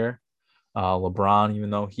great year. LeBron, even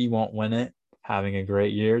though he won't win it, having a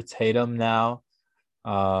great year. Tatum now,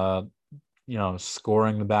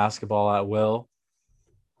 scoring the basketball at will.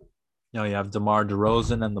 You have DeMar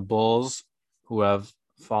DeRozan and the Bulls, who have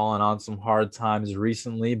fallen on some hard times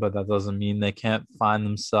recently, but that doesn't mean they can't find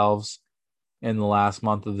themselves in the last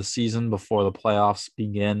month of the season before the playoffs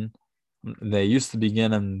begin. They used to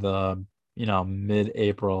begin in the,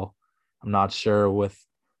 mid-April. I'm not sure with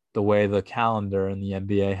the way the calendar in the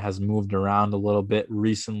NBA has moved around a little bit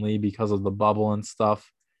recently because of the bubble and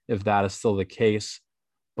stuff, if that is still the case.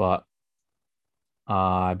 But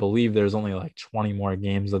I believe there's only like 20 more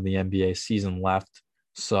games of the NBA season left.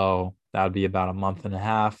 So that would be about a month and a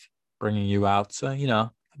half, bringing you out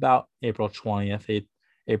to, about April 20th,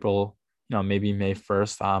 April, maybe May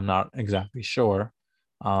 1st. I'm not exactly sure.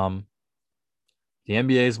 The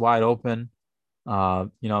NBA is wide open.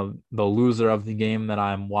 The loser of the game that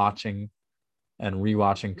I'm watching and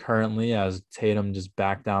rewatching currently, as Tatum just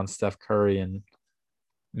backed down Steph Curry and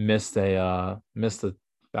missed a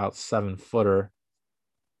about 7-footer.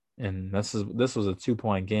 And this was a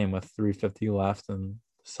 2-point game with 3:50 left, and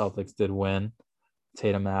the Celtics did win.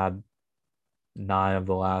 Tatum had 9 of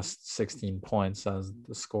the last 16 points, as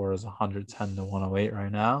the score is 110-108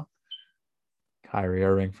 right now. Kyrie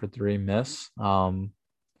Irving for 3, miss. The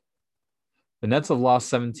Nets have lost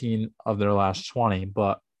 17 of their last 20,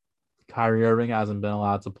 but Kyrie Irving hasn't been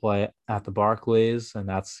allowed to play at the Barclays, and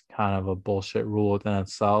that's kind of a bullshit rule within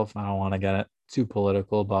itself. I don't want to get it too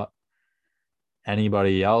political, but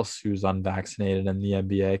anybody else who's unvaccinated in the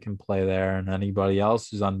NBA can play there, and anybody else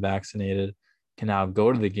who's unvaccinated can now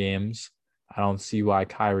go to the games. I don't see why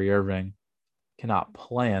Kyrie Irving cannot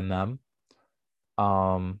play in them.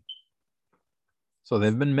 So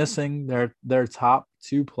they've been missing their top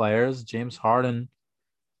 2 players. James Harden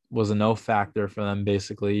was a no factor for them,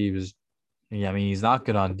 basically. He's not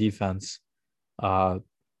good on defense.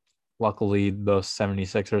 Luckily, those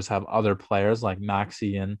 76ers have other players like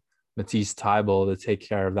Maxey and Matisse Thybulle to take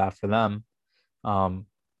care of that for them. The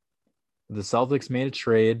Celtics made a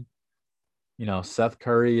trade. Seth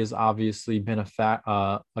Curry has obviously been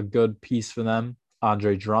a good piece for them.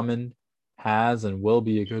 Andre Drummond has and will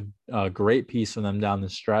be a great piece for them down the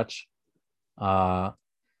stretch. Kevin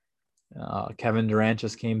Durant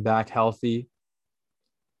just came back healthy,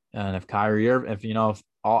 and if Kyrie Irving, if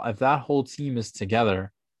that whole team is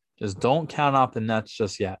together, just don't count out the Nets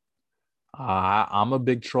just yet. I'm a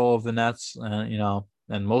big troll of the Nets,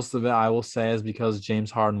 and most of it I will say is because James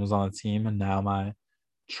Harden was on the team, and now my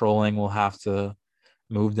trolling will have to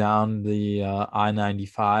move down the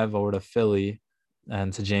I-95 over to Philly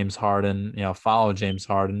and to James Harden, follow James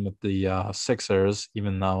Harden with the Sixers,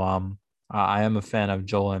 even though I am a fan of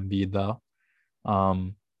Joel Embiid, though.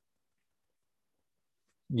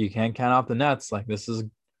 You can't count out the Nets. Like, this is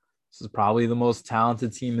probably the most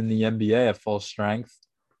talented team in the NBA at full strength.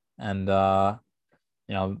 And,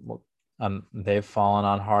 they've fallen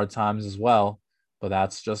on hard times as well. But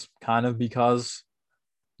that's just kind of because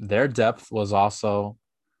their depth was also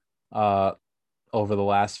over the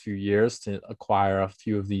last few years to acquire a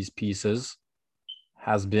few of these pieces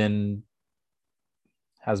has been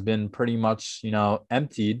pretty much,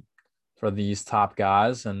 emptied for these top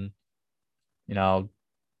guys. And,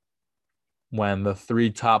 when the 3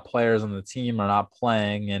 top players on the team are not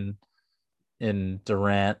playing in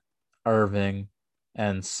Durant, Irving,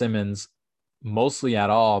 and Simmons mostly at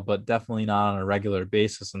all, but definitely not on a regular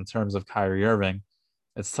basis in terms of Kyrie Irving,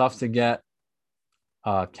 it's tough to get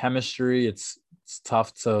chemistry. It's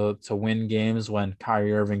tough to win games when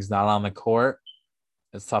Kyrie Irving's not on the court.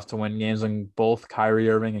 It's tough to win games when both Kyrie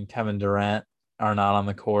Irving and Kevin Durant are not on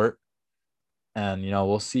the court. And,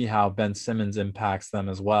 we'll see how Ben Simmons impacts them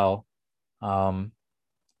as well. So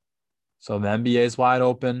the NBA is wide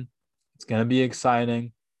open. It's going to be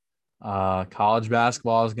exciting. College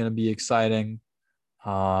basketball is going to be exciting.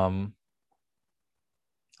 I'm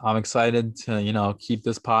excited to, keep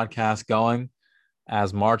this podcast going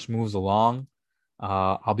as March moves along.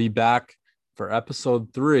 I'll be back for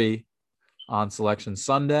episode 3 on Selection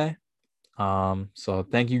Sunday. So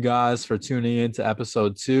thank you guys for tuning in to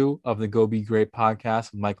episode 2 of the Go Be Great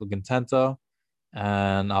podcast with Michael Contento,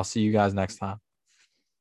 and I'll see you guys next time.